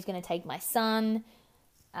told me he was going to take my son.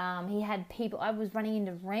 He had people, I was running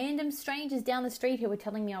into random strangers down the street who were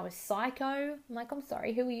telling me I was psycho. I'm like, I'm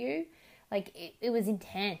sorry, who are you? Like, it was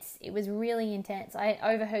intense. It was really intense. I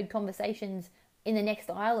overheard conversations in the next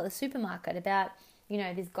aisle at the supermarket about, you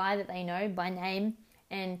know, this guy that they know by name,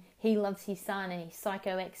 and he loves his son, and his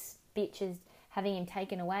psycho ex-bitch is having him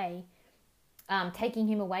taken away. Taking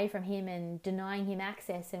him away from him and denying him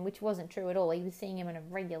access, and which wasn't true at all. He was seeing him on a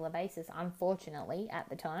regular basis, unfortunately, at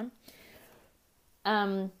the time.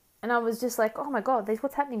 And I was just like, oh my God,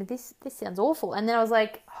 what's happening with this? This sounds awful. And then I was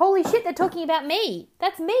like, holy shit, they're talking about me.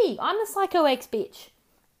 That's me. I'm the psycho ex-bitch.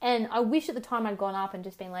 And I wish at the time I'd gone up and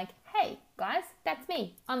just been like, hey, guys, that's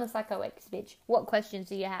me. I'm the psycho ex-bitch. What questions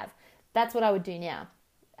do you have? That's what I would do now.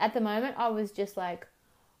 At the moment, I was just like,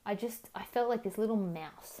 I felt like this little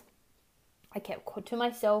mouse. I kept to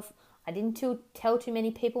myself. I didn't tell too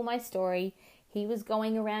many people my story. He was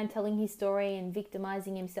going around telling his story and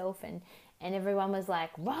victimizing himself, and everyone was like,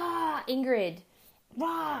 rah, Ingrid,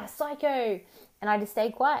 rah, psycho. And I just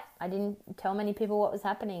stayed quiet. I didn't tell many people what was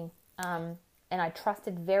happening. And I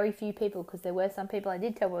trusted very few people, because there were some people I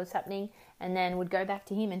did tell what was happening and then would go back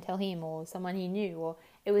to him and tell him, or someone he knew, or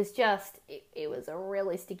it was just, it was a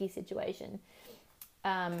really sticky situation.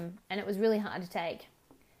 And it was really hard to take.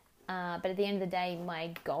 But at the end of the day,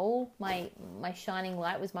 my goal, my shining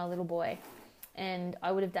light was my little boy. And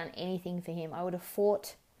I would have done anything for him. I would have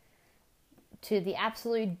fought to the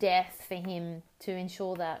absolute death for him to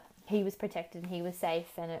ensure that he was protected and he was safe,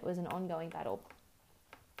 and it was an ongoing battle.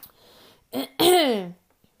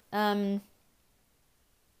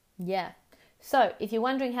 Yeah. So, if you're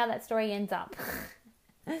wondering how that story ends up,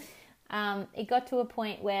 it got to a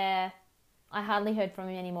point where I hardly heard from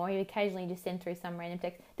him anymore. He would occasionally just send through some random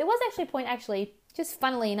text. There was actually a point, just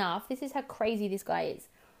funnily enough, this is how crazy this guy is.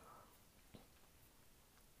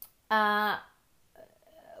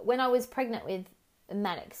 When I was pregnant with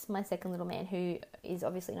Maddox, my second little man, who is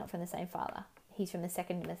obviously not from the same father. He's from the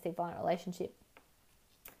second domestic violent relationship.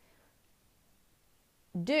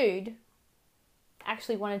 Dude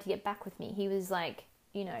actually wanted to get back with me. He was like,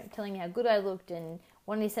 you know, telling me how good I looked and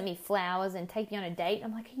wanted to send me flowers and take me on a date.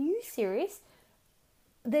 I'm like, are you serious?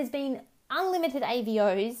 There's been unlimited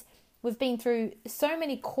AVOs. We've been through so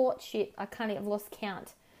many court shit, I kind of have lost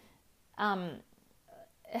count.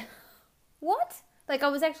 What? Like, I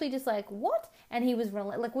was actually just like, what? And he was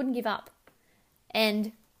like, wouldn't give up.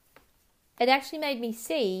 And it actually made me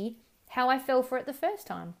see how I fell for it the first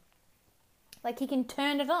time. Like, he can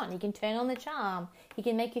turn it on. He can turn on the charm. He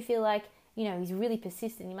can make you feel like, you know, he's really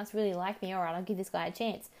persistent. He must really like me. All right, I'll give this guy a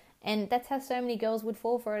chance. And that's how so many girls would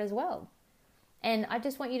fall for it as well. And I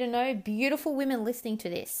just want you to know, beautiful women listening to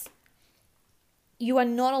this, you are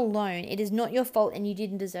not alone. It is not your fault and you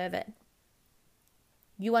didn't deserve it.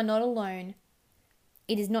 You are not alone.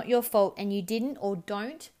 It is not your fault and you didn't or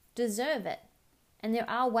don't deserve it. And there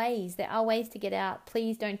are ways to get out.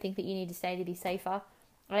 Please don't think that you need to stay to be safer.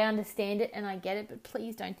 I understand it and I get it, but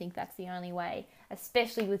please don't think that's the only way,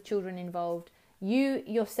 especially with children involved. You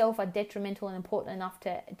yourself are detrimental and important enough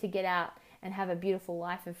to get out. and have a beautiful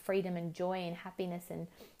life of freedom and joy and happiness and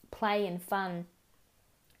play and fun.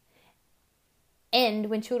 And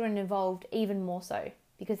when children are involved, even more so,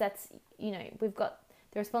 because that's, we've got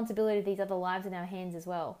the responsibility of these other lives in our hands as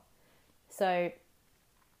well. So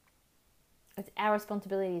it's our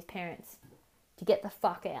responsibility as parents to get the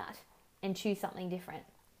fuck out and choose something different.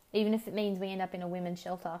 Even if it means we end up in a women's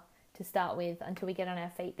shelter to start with until we get on our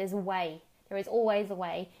feet. There's a way. There is always a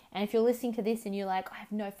way. And if you're listening to this and you're like, I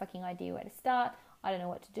have no fucking idea where to start, I don't know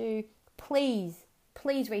what to do, please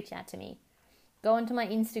reach out to me. Go onto my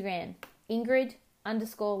Instagram,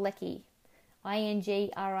 Ingrid_Leckie,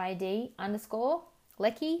 INGRID_Leckie,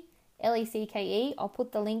 LECKE. I'll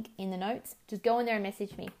put the link in the notes. Just go in there and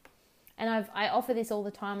message me. And I offer this all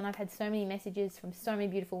the time, and I've had so many messages from so many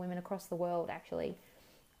beautiful women across the world, actually,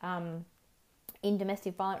 in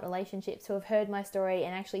domestic violent relationships, who have heard my story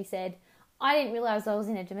and actually said, I didn't realize I was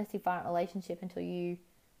in a domestic violent relationship until you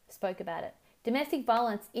spoke about it. Domestic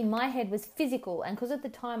violence in my head was physical, and because at the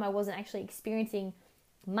time I wasn't actually experiencing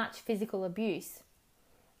much physical abuse,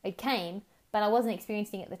 it came, but I wasn't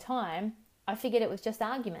experiencing it at the time, I figured it was just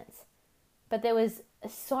arguments. But there was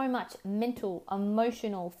so much mental,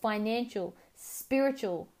 emotional, financial,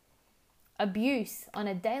 spiritual abuse on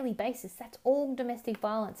a daily basis. That's all domestic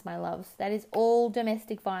violence, my loves. That is all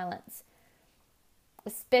domestic violence.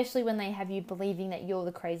 Especially when they have you believing that you're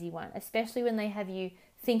the crazy one. Especially when they have you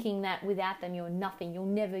thinking that without them you're nothing. You'll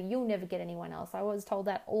never get anyone else. I was told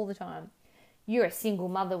that all the time. You're a single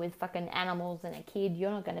mother with fucking animals and a kid.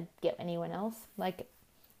 You're not going to get anyone else. Like,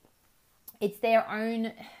 it's their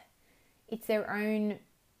own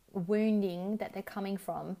wounding that they're coming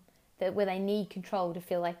from, that where they need control to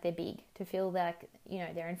feel like they're big, to feel like,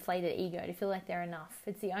 their inflated ego, to feel like they're enough.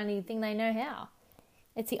 It's the only thing they know how.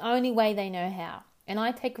 It's the only way they know how. And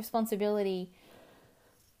I take responsibility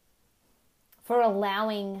for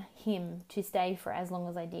allowing him to stay for as long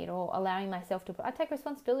as I did, or allowing myself to I take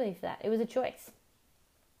responsibility for that. It was a choice.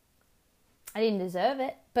 I didn't deserve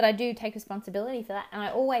it, but I do take responsibility for that. And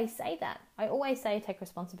I always say that. I always say I take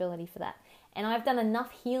responsibility for that. And I've done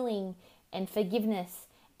enough healing and forgiveness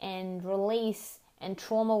and release and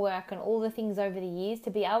trauma work and all the things over the years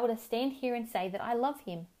to be able to stand here and say that I love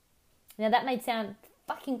him. Now, that may sound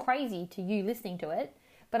fucking crazy to you listening to it,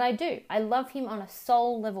 but I do. I love him on a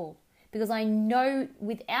soul level, because I know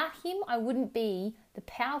without him, I wouldn't be the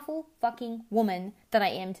powerful fucking woman that I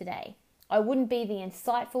am today. I wouldn't be the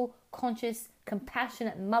insightful, conscious,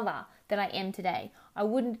 compassionate mother that I am today. I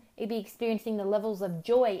wouldn't be experiencing the levels of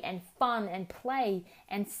joy and fun and play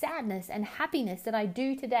and sadness and happiness that I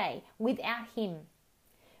do today without him.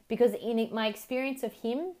 Because in my experience of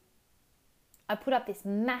him, I put up this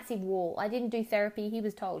massive wall. I didn't do therapy. He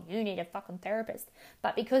was told, you need a fucking therapist.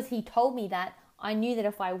 But because he told me that, I knew that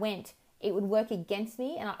if I went, it would work against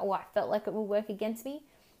me, and I felt like it would work against me.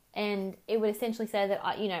 And it would essentially say that,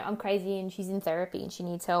 I'm crazy and she's in therapy and she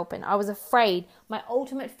needs help. And I was afraid. My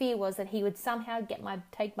ultimate fear was that he would somehow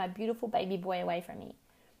take my beautiful baby boy away from me.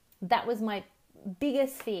 That was my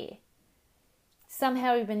biggest fear.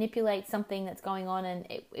 Somehow he would manipulate something that's going on, and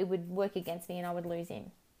it would work against me and I would lose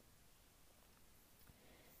him.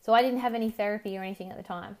 So I didn't have any therapy or anything at the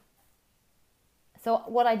time. So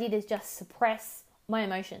what I did is just suppress my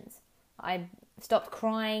emotions. I stopped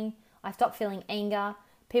crying. I stopped feeling anger.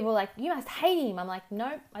 People were like, you must hate him. I'm like,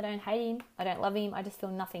 no, I don't hate him. I don't love him. I just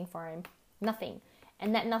feel nothing for him. Nothing.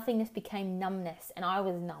 And that nothingness became numbness, and I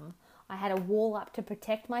was numb. I had a wall up to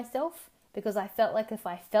protect myself, because I felt like if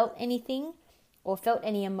I felt anything or felt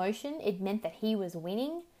any emotion, it meant that he was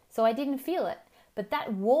winning. So I didn't feel it. But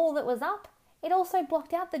that wall that was up, it also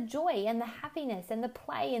blocked out the joy and the happiness and the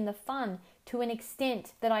play and the fun to an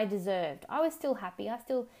extent that I deserved. I was still happy. I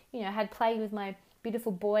still, had played with my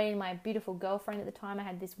beautiful boy and my beautiful girlfriend at the time. I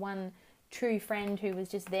had this one true friend who was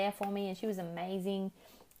just there for me, and she was amazing.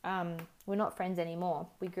 We're not friends anymore.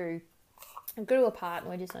 We grew apart,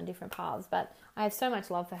 and we're just on different paths. But I have so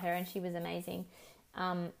much love for her, and she was amazing.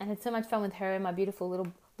 And had so much fun with her and my beautiful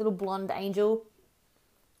little blonde angel.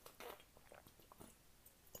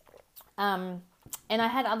 And I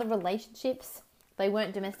had other relationships. They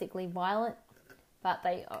weren't domestically violent, but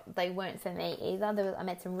they weren't for me either. I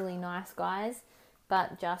met some really nice guys,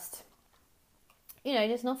 but just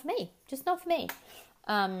not for me. Just not for me.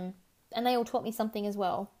 And they all taught me something as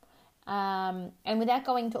well. And without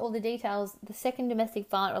going into all the details, the second domestic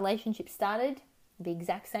violent relationship started the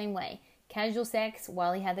exact same way. Casual sex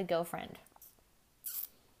while he had a girlfriend.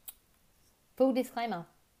 Full disclaimer.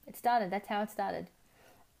 That's how it started.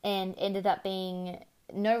 And ended up being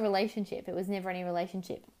no relationship. It was never any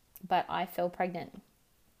relationship. But I fell pregnant.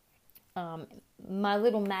 My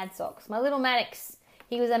little Mad Socks, my little Maddox,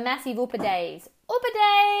 He was a massive Ooper Days. Ooper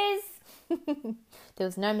Days! There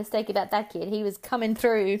was no mistake about that kid. He was coming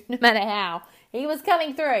through no matter how. He was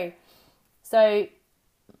coming through. So,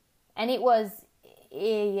 and it was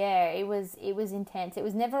intense. It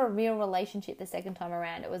was never a real relationship the second time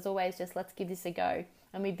around. It was always just, let's give this a go.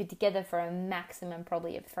 And we'd be together for a maximum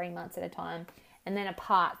probably of 3 months at a time. And then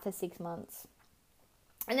apart for 6 months.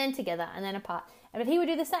 And then together, and then apart. But he would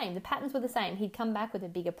do the same. The patterns were the same. He'd come back with a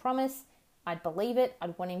bigger promise. I'd believe it.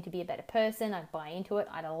 I'd want him to be a better person. I'd buy into it.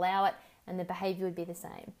 I'd allow it. And the behavior would be the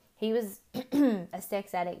same. He was a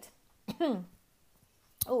sex addict.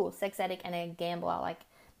 Sex addict and a gambler, like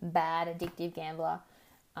bad, addictive gambler.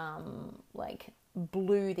 Like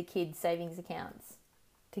blew the kids' savings accounts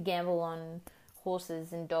to gamble on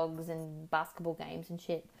horses and dogs and basketball games and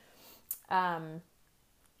shit. And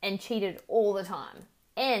cheated all the time.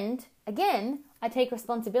 And again, I take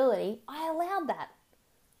responsibility. I allowed that.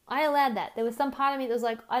 There was some part of me that was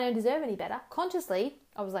like, I don't deserve any better. Consciously,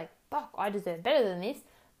 I was like, fuck, I deserve better than this.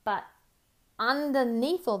 But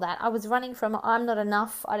underneath all that, I was running from I'm not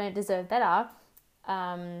enough, I don't deserve better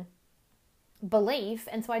belief.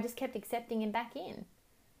 And so I just kept accepting him back in.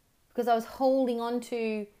 Because I was holding on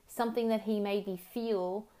to something that he made me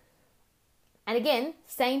feel. And again,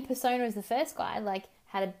 same persona as the first guy, like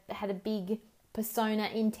had a big persona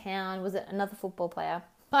in town. Was it another football player?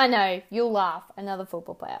 I know, you'll laugh. Another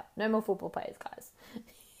football player. No more football players, guys.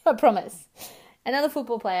 I promise. Another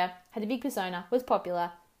football player, had a big persona, was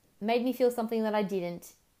popular, made me feel something that I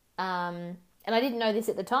didn't. And I didn't know this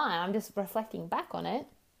at the time. I'm just reflecting back on it.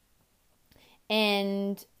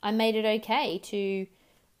 And I made it okay to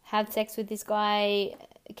have sex with this guy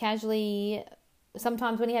casually.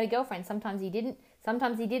 Sometimes when he had a girlfriend, sometimes he didn't.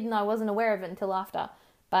 Sometimes he did and I wasn't aware of it until after.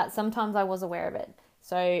 But sometimes I was aware of it.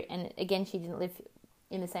 So, and again, she didn't live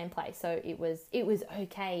in the same place. So it was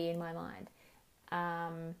okay in my mind.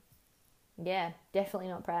 Yeah, definitely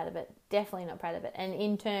not proud of it. And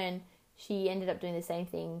in turn, she ended up doing the same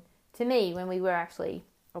thing to me when I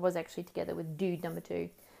was actually together with dude number 2.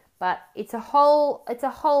 But it is a whole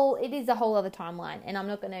other timeline. And I'm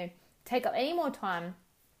not going to take up any more time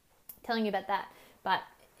telling you about that. But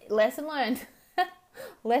lesson learned.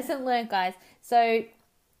 Lesson learned, guys. So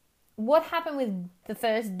what happened with the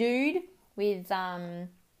first dude, with my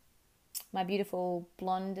beautiful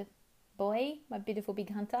blonde boy, my beautiful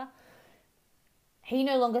big hunter? He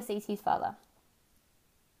no longer sees his father.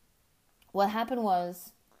 What happened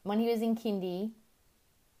was, when he was in kindy,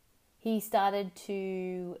 he started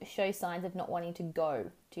to show signs of not wanting to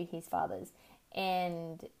go to his father's.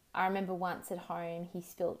 And I remember once at home, he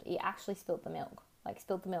actually spilt the milk on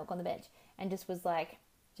the bench, and just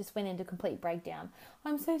went into complete breakdown.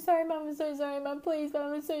 I'm so sorry, Mum, I'm so sorry, Mum, please,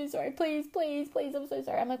 Mum, I'm so sorry, please, I'm so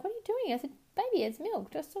sorry. I'm like, what are you doing? I said, baby, it's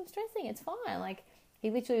milk, just stop stressing, it's fine. Like,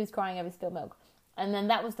 he literally was crying over spilled milk. And then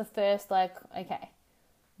that was the first, like, okay,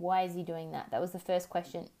 why is he doing that? That was the first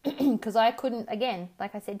question. Because I couldn't, again,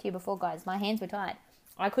 like I said to you before, guys, my hands were tied.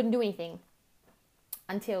 I couldn't do anything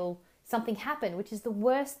until something happened, which is the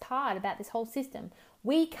worst part about this whole system.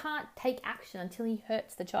 We can't take action until he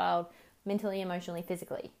hurts the child mentally, emotionally,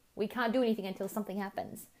 physically. We can't do anything until something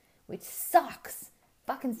happens, which sucks.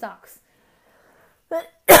 Fucking sucks.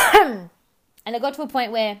 And it got to a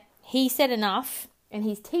point where he said enough, and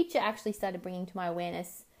his teacher actually started bringing to my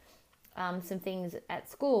awareness some things at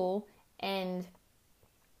school, and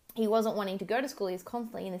he wasn't wanting to go to school. He was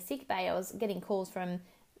constantly in the sick bay. I was getting calls from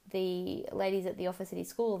the ladies at the office at his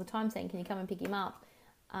school all the time saying, can you come and pick him up?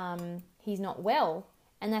 He's not well.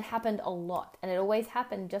 And that happened a lot. And it always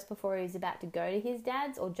happened just before he was about to go to his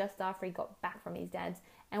dad's, or just after he got back from his dad's.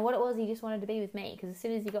 And what it was, he just wanted to be with me, because as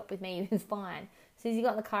soon as he got with me, he was fine. As soon as he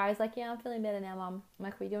got in the car, he's like, yeah, I'm feeling better now, Mum. I'm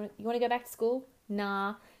like, you want to go back to school?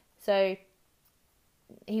 Nah. So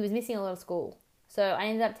he was missing a lot of school. So I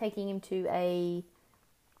ended up taking him to a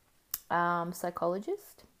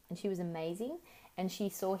psychologist, and she was amazing. And she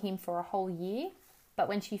saw him for a whole year. But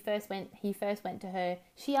when he first went to her,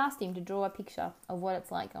 she asked him to draw a picture of what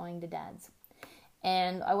it's like going to dad's.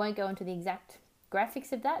 And I won't go into the exact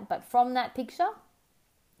graphics of that, but from that picture,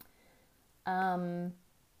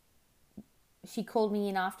 she called me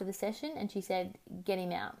in after the session and she said, get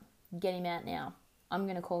him out now. I'm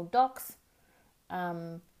going to call docs.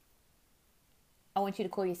 I want you to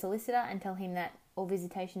call your solicitor and tell him that all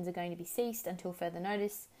visitations are going to be ceased until further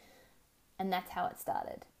notice. And that's how it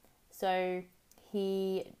started. So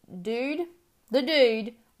the dude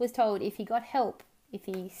was told if he got help, if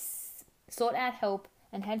he sought out help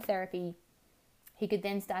and had therapy, he could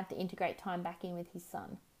then start to integrate time back in with his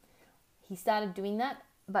son. He started doing that,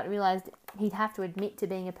 but realised he'd have to admit to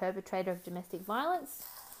being a perpetrator of domestic violence.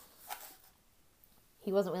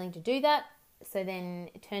 he wasn't willing to do that. So then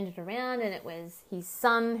it turned it around, and it was his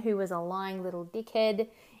son who was a lying little dickhead.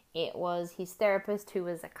 It was his therapist who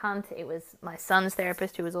was a cunt. It was my son's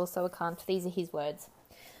therapist who was also a cunt. These are his words.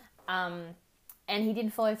 And he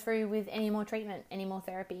didn't follow through with any more treatment, any more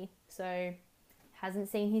therapy. So hasn't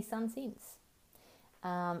seen his son since.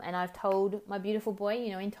 And I've told my beautiful boy,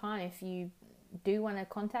 in time, if you do want to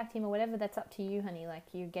contact him or whatever, that's up to you, honey. Like,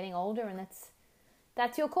 you're getting older and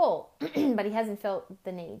that's your call. But he hasn't felt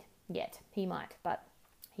the need yet. He might, but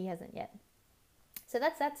he hasn't yet. So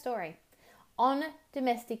that's that story. On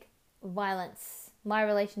domestic violence, my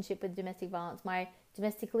relationship with domestic violence, my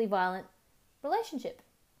domestically violent relationship.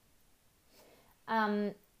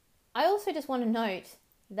 I also just want to note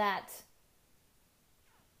that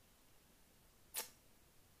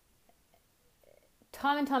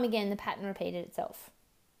time and time again, the pattern repeated itself.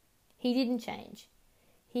 He didn't change.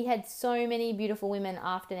 He had so many beautiful women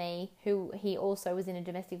after me who he also was in a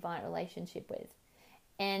domestic violent relationship with.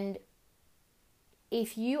 And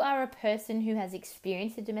if you are a person who has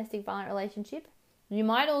experienced a domestic violent relationship, you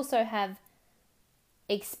might also have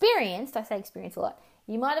experienced, I say experience a lot,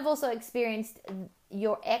 you might have also experienced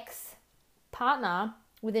your ex-partner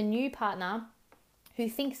with a new partner who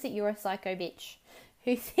thinks that you're a psycho bitch,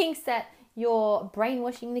 who thinks that you're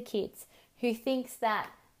brainwashing the kids, who thinks that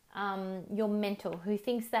you're mental, who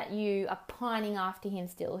thinks that you are pining after him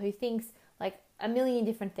still, who thinks like a million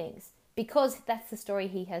different things, because that's the story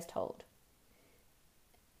he has told.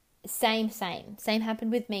 Same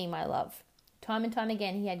happened with me, my love. Time and time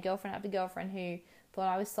again, he had girlfriend after girlfriend who thought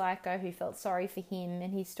I was psycho, who felt sorry for him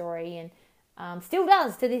and his story, and still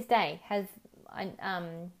does to this day. I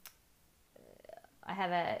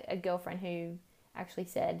have a girlfriend who actually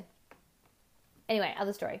said, anyway,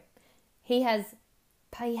 other story. He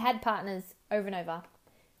had partners over and over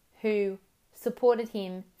who supported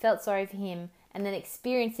him, felt sorry for him, and then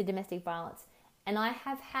experienced the domestic violence. And I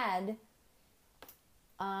have had,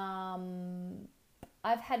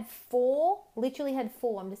 I've had four, literally had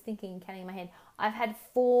four, I'm just thinking, counting in my head. I've had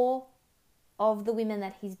four of the women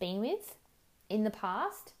that he's been with in the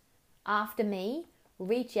past, after me,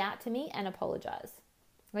 reach out to me and apologize.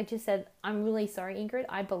 I just said, I'm really sorry, Ingrid.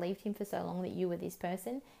 I believed him for so long that you were this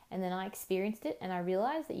person. And then I experienced it and I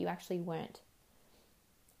realized that you actually weren't.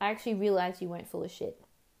 I actually realized you weren't full of shit.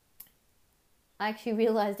 I actually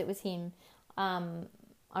realized it was him. I'm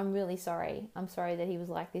really sorry. I'm sorry that he was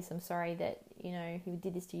like this. I'm sorry that, he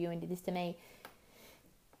did this to you and did this to me.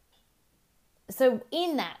 So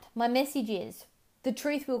in that, my message is, the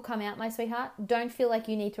truth will come out, my sweetheart. Don't feel like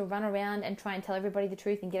you need to run around and try and tell everybody the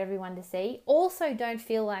truth and get everyone to see. Also, don't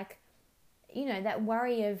feel like, that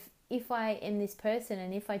worry of, if I am this person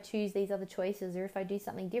and if I choose these other choices or if I do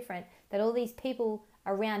something different, that all these people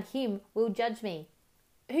around him will judge me.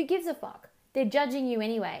 Who gives a fuck? They're judging you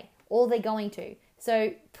anyway, or they're going to.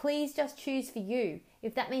 So please just choose for you.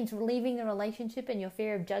 If that means leaving the relationship and your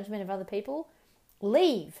fear of judgment of other people,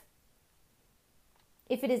 leave.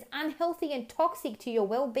 If it is unhealthy and toxic to your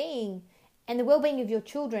well-being and the well-being of your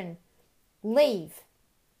children, leave.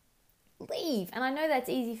 Leave. And I know that's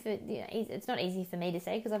easy for, it's not easy for me to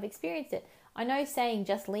say because I've experienced it. I know saying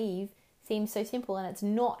just leave seems so simple and it's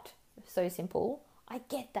not so simple. I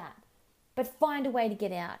get that. But find a way to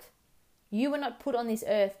get out. You were not put on this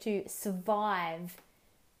earth to survive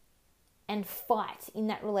and fight in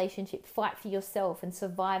that relationship. Fight for yourself and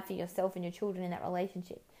survive for yourself and your children in that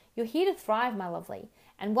relationship. You're here to thrive, my lovely.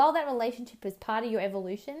 And while that relationship is part of your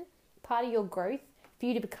evolution, part of your growth, for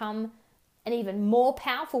you to become an even more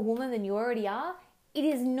powerful woman than you already are, it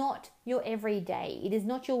is not your everyday. It is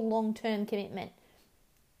not your long-term commitment.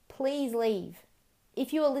 Please leave.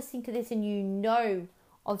 If you are listening to this and you know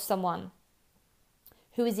of someone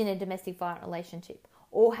who is in a domestic violent relationship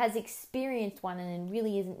or has experienced one and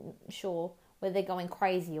really isn't sure whether they're going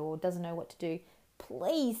crazy or doesn't know what to do,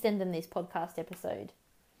 please send them this podcast episode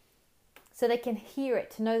so they can hear it,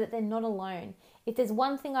 to know that they're not alone. If there's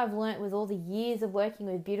one thing I've learnt with all the years of working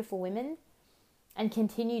with beautiful women and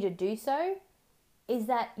continue to do so, is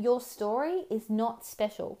that your story is not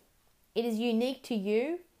special. It is unique to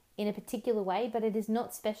you in a particular way, but it is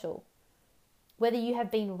not special. Whether you have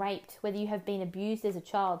been raped, whether you have been abused as a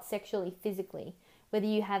child, sexually, physically, whether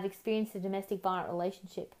you have experienced a domestic violent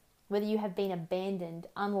relationship, whether you have been abandoned,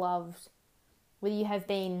 unloved, whether you have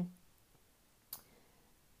been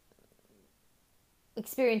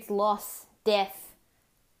experienced loss, death,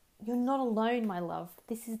 you're not alone, my love.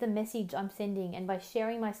 This is the message I'm sending. And by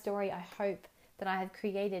sharing my story, I hope that I have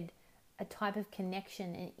created a type of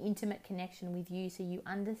connection, an intimate connection with you, so you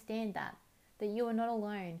understand that you are not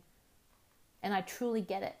alone. And I truly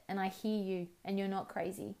get it. And I hear you, and you're not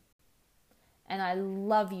crazy. And I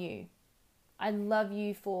love you. I love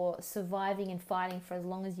you for surviving and fighting for as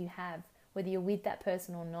long as you have, whether you're with that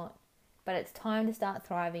person or not. But it's time to start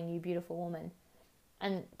thriving, you beautiful woman.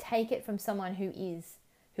 And take it from someone who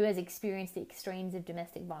has experienced the extremes of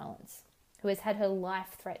domestic violence, who has had her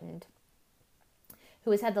life threatened,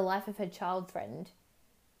 who has had the life of her child threatened.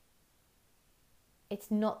 It's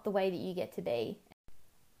not the way that you get to be.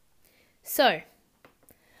 So,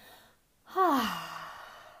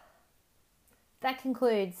 that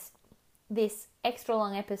concludes this extra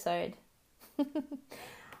long episode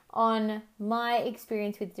on my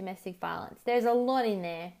experience with domestic violence. There's a lot in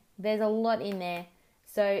there.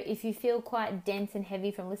 So if you feel quite dense and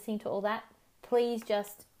heavy from listening to all that, please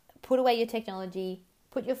just put away your technology,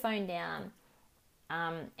 put your phone down,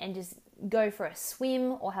 and just go for a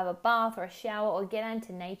swim or have a bath or a shower or get out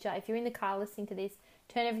into nature. If you're in the car listening to this,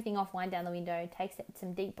 turn everything off, wind down the window, take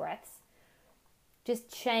some deep breaths.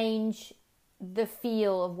 Just change the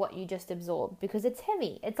feel of what you just absorbed, because it's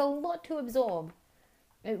heavy. It's a lot to absorb.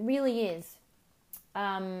 It really is.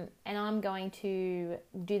 And I'm going to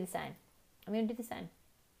do the same.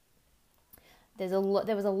 There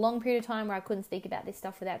was a long period of time where I couldn't speak about this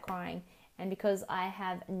stuff without crying. And because I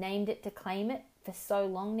have named it to claim it for so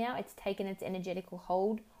long now, it's taken its energetical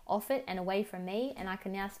hold off it and away from me. And I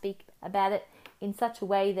can now speak about it in such a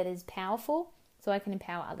way that is powerful so I can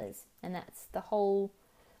empower others. And that's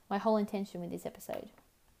my whole intention with this episode.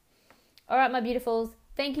 All right, my beautifuls.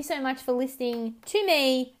 Thank you so much for listening to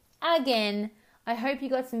me again. I hope you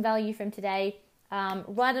got some value from today.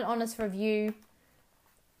 Write an honest review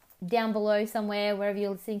down below somewhere, wherever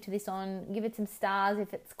you're listening to this on. Give it some stars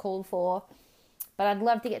if it's called for. But I'd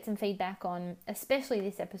love to get some feedback on, especially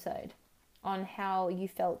this episode, on how you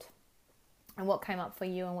felt and what came up for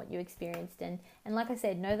you and what you experienced. And like I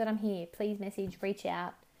said, know that I'm here. Please message, reach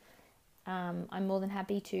out. I'm more than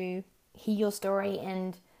happy to hear your story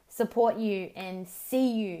and support you and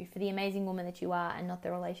see you for the amazing woman that you are and not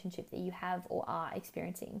the relationship that you have or are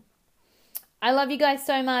experiencing. I love you guys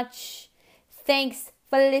so much. Thanks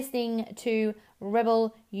for listening to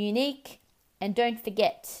Rebel Unique. And don't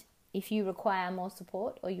forget, if you require more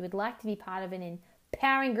support or you would like to be part of an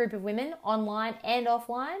empowering group of women online and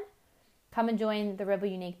offline, come and join the Rebel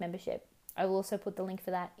Unique membership. I will also put the link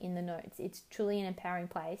for that in the notes. It's truly an empowering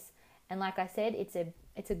place. And like I said, it's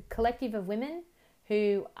a collective of women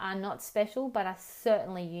who are not special but are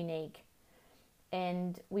certainly unique.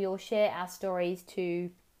 And we all share our stories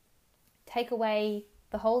to take away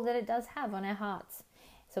the hole that it does have on our hearts,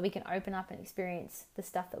 so we can open up and experience the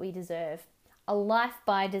stuff that we deserve. A life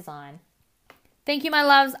by design. Thank you, my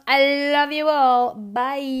loves. I love you all.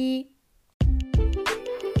 Bye.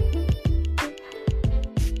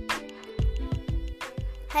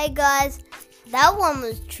 Hey guys, that one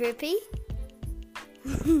was trippy.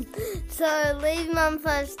 So leave Mum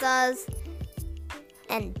 5 stars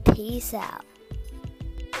and peace out.